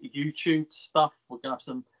 on the YouTube stuff, we're going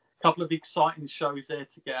to have couple of exciting shows there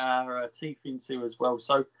to get our teeth into as well.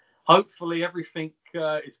 So hopefully everything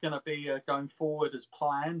is going to be going forward as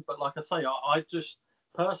planned. But like I say, I just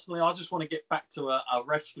want to get back to a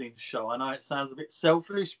wrestling show. I know it sounds a bit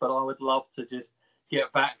selfish, but I would love to just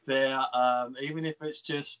get back there, even if it's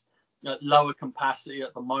just at lower capacity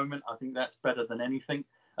at the moment. I think that's better than anything.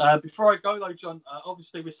 Before I go though, John,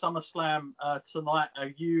 obviously with SummerSlam tonight,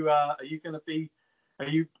 are you going to be? Are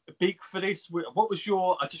you big for this? What was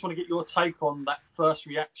I just want to get your take on that first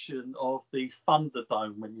reaction of the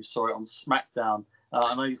Thunderdome when you saw it on SmackDown.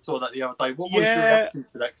 I know you saw that the other day. What was your reaction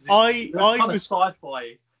to that? I was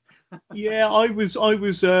sci-fi. Yeah, I was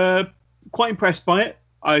quite impressed by it.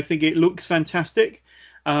 I think it looks fantastic.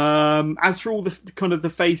 As for all the kind of the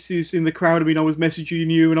faces in the crowd, I mean, I was messaging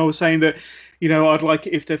you and I was saying that, I'd like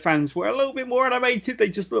it if their fans were a little bit more animated. They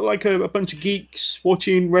just look like a bunch of geeks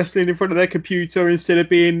watching wrestling in front of their computer instead of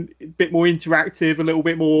being a bit more interactive, a little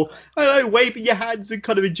bit more, I don't know, waving your hands and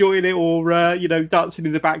kind of enjoying it, or, dancing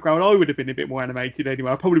in the background. I would have been a bit more animated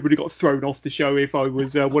anyway. I probably would have got thrown off the show if I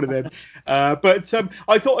was one of them. But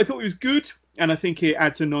I thought it was good. And I think it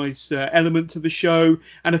adds a nice element to the show.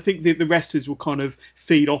 And I think that the wrestlers will kind of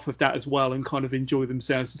feed off of that as well and kind of enjoy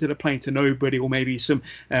themselves instead of playing to nobody, or maybe some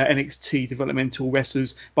NXT developmental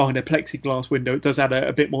wrestlers behind a plexiglass window. It does add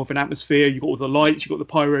a bit more of an atmosphere. You've got all the lights, you've got the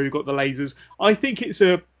pyro, you've got the lasers. I think it's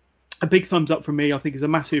a big thumbs up from me. I think it's a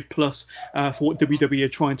massive plus for what WWE are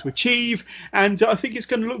trying to achieve. And I think it's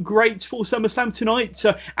going to look great for SummerSlam tonight.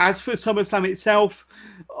 As for SummerSlam itself,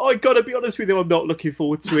 I got to be honest with you, I'm not looking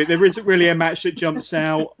forward to it. There isn't really a match that jumps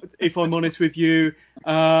out, if I'm honest with you.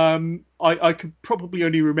 I could probably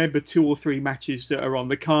only remember 2 or 3 matches that are on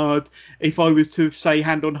the card. If I was to say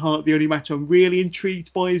hand on heart, the only match I'm really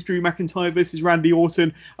intrigued by is Drew McIntyre versus Randy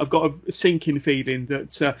Orton. I've got a sinking feeling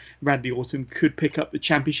that Randy Orton could pick up the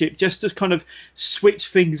championship just to kind of switch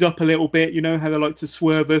things up a little bit. You know how they like to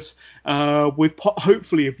swerve us, with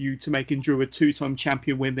hopefully a view to making Drew a 2-time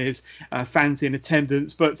champion when there's fans in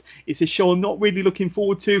attendance. But it's a show I'm not really looking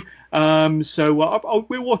forward to. So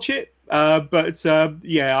we'll watch it.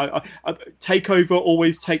 Takeover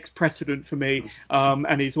always takes precedent for me,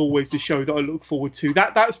 and it's always the show that I look forward to.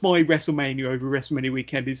 That's my WrestleMania over WrestleMania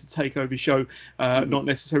weekend, is a Takeover show, not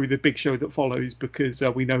necessarily the big show that follows, because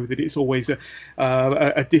we know that it's always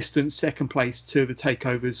a distant second place to the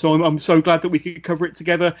Takeovers. So I'm so glad that we could cover it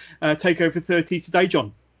together. Takeover 30 today,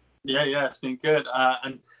 John. Yeah, it's been good.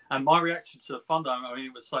 And my reaction to Thunder, I mean,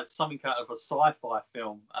 it was like something out of a sci-fi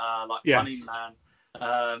film, like Yes. Running Man.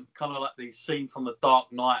 Kind of like the scene from The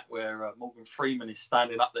Dark Knight where Morgan Freeman is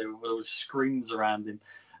standing up there with all the screens around him.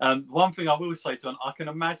 One thing I will say, John, I can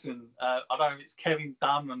imagine, I don't know if it's Kevin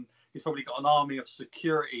Dunn, and he's probably got an army of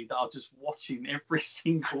security that are just watching every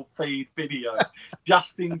single feed video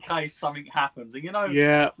just in case something happens. And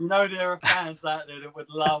there are fans out there that would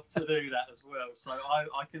love to do that as well. So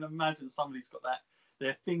I can imagine somebody's got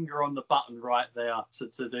their finger on the button right there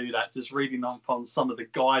to do that, just reading up on some of the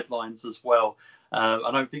guidelines as well.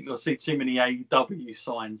 I don't think you'll see too many AEW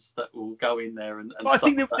signs that will go in there. And I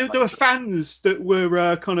think there were fans that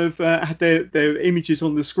were kind of had their images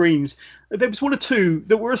on the screens. There was 1 or 2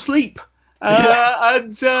 that were asleep.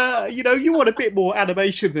 And you want a bit more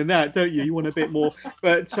animation than that, don't you? You want a bit more.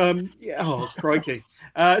 But oh crikey.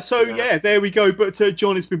 There we go. But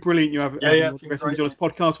John, it's been brilliant. You have the Wrestling John's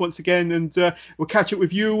podcast once again, and we'll catch up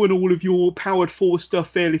with you and all of your Powered 4 stuff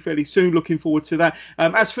fairly soon. Looking forward to that.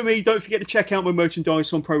 As for me, don't forget to check out my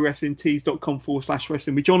merchandise on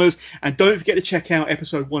ProWrestlingTees.com/wrestling with Johners, and don't forget to check out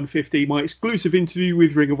episode 150, my exclusive interview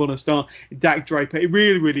with Ring of Honor star Dak Draper. It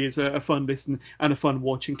really is a fun listen and a fun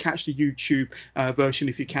watch, and catch the YouTube version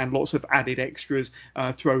if you can. Lots of added extras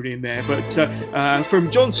thrown in there. But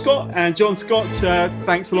from John Scott,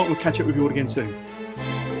 thanks a lot. We'll catch up with you all again soon.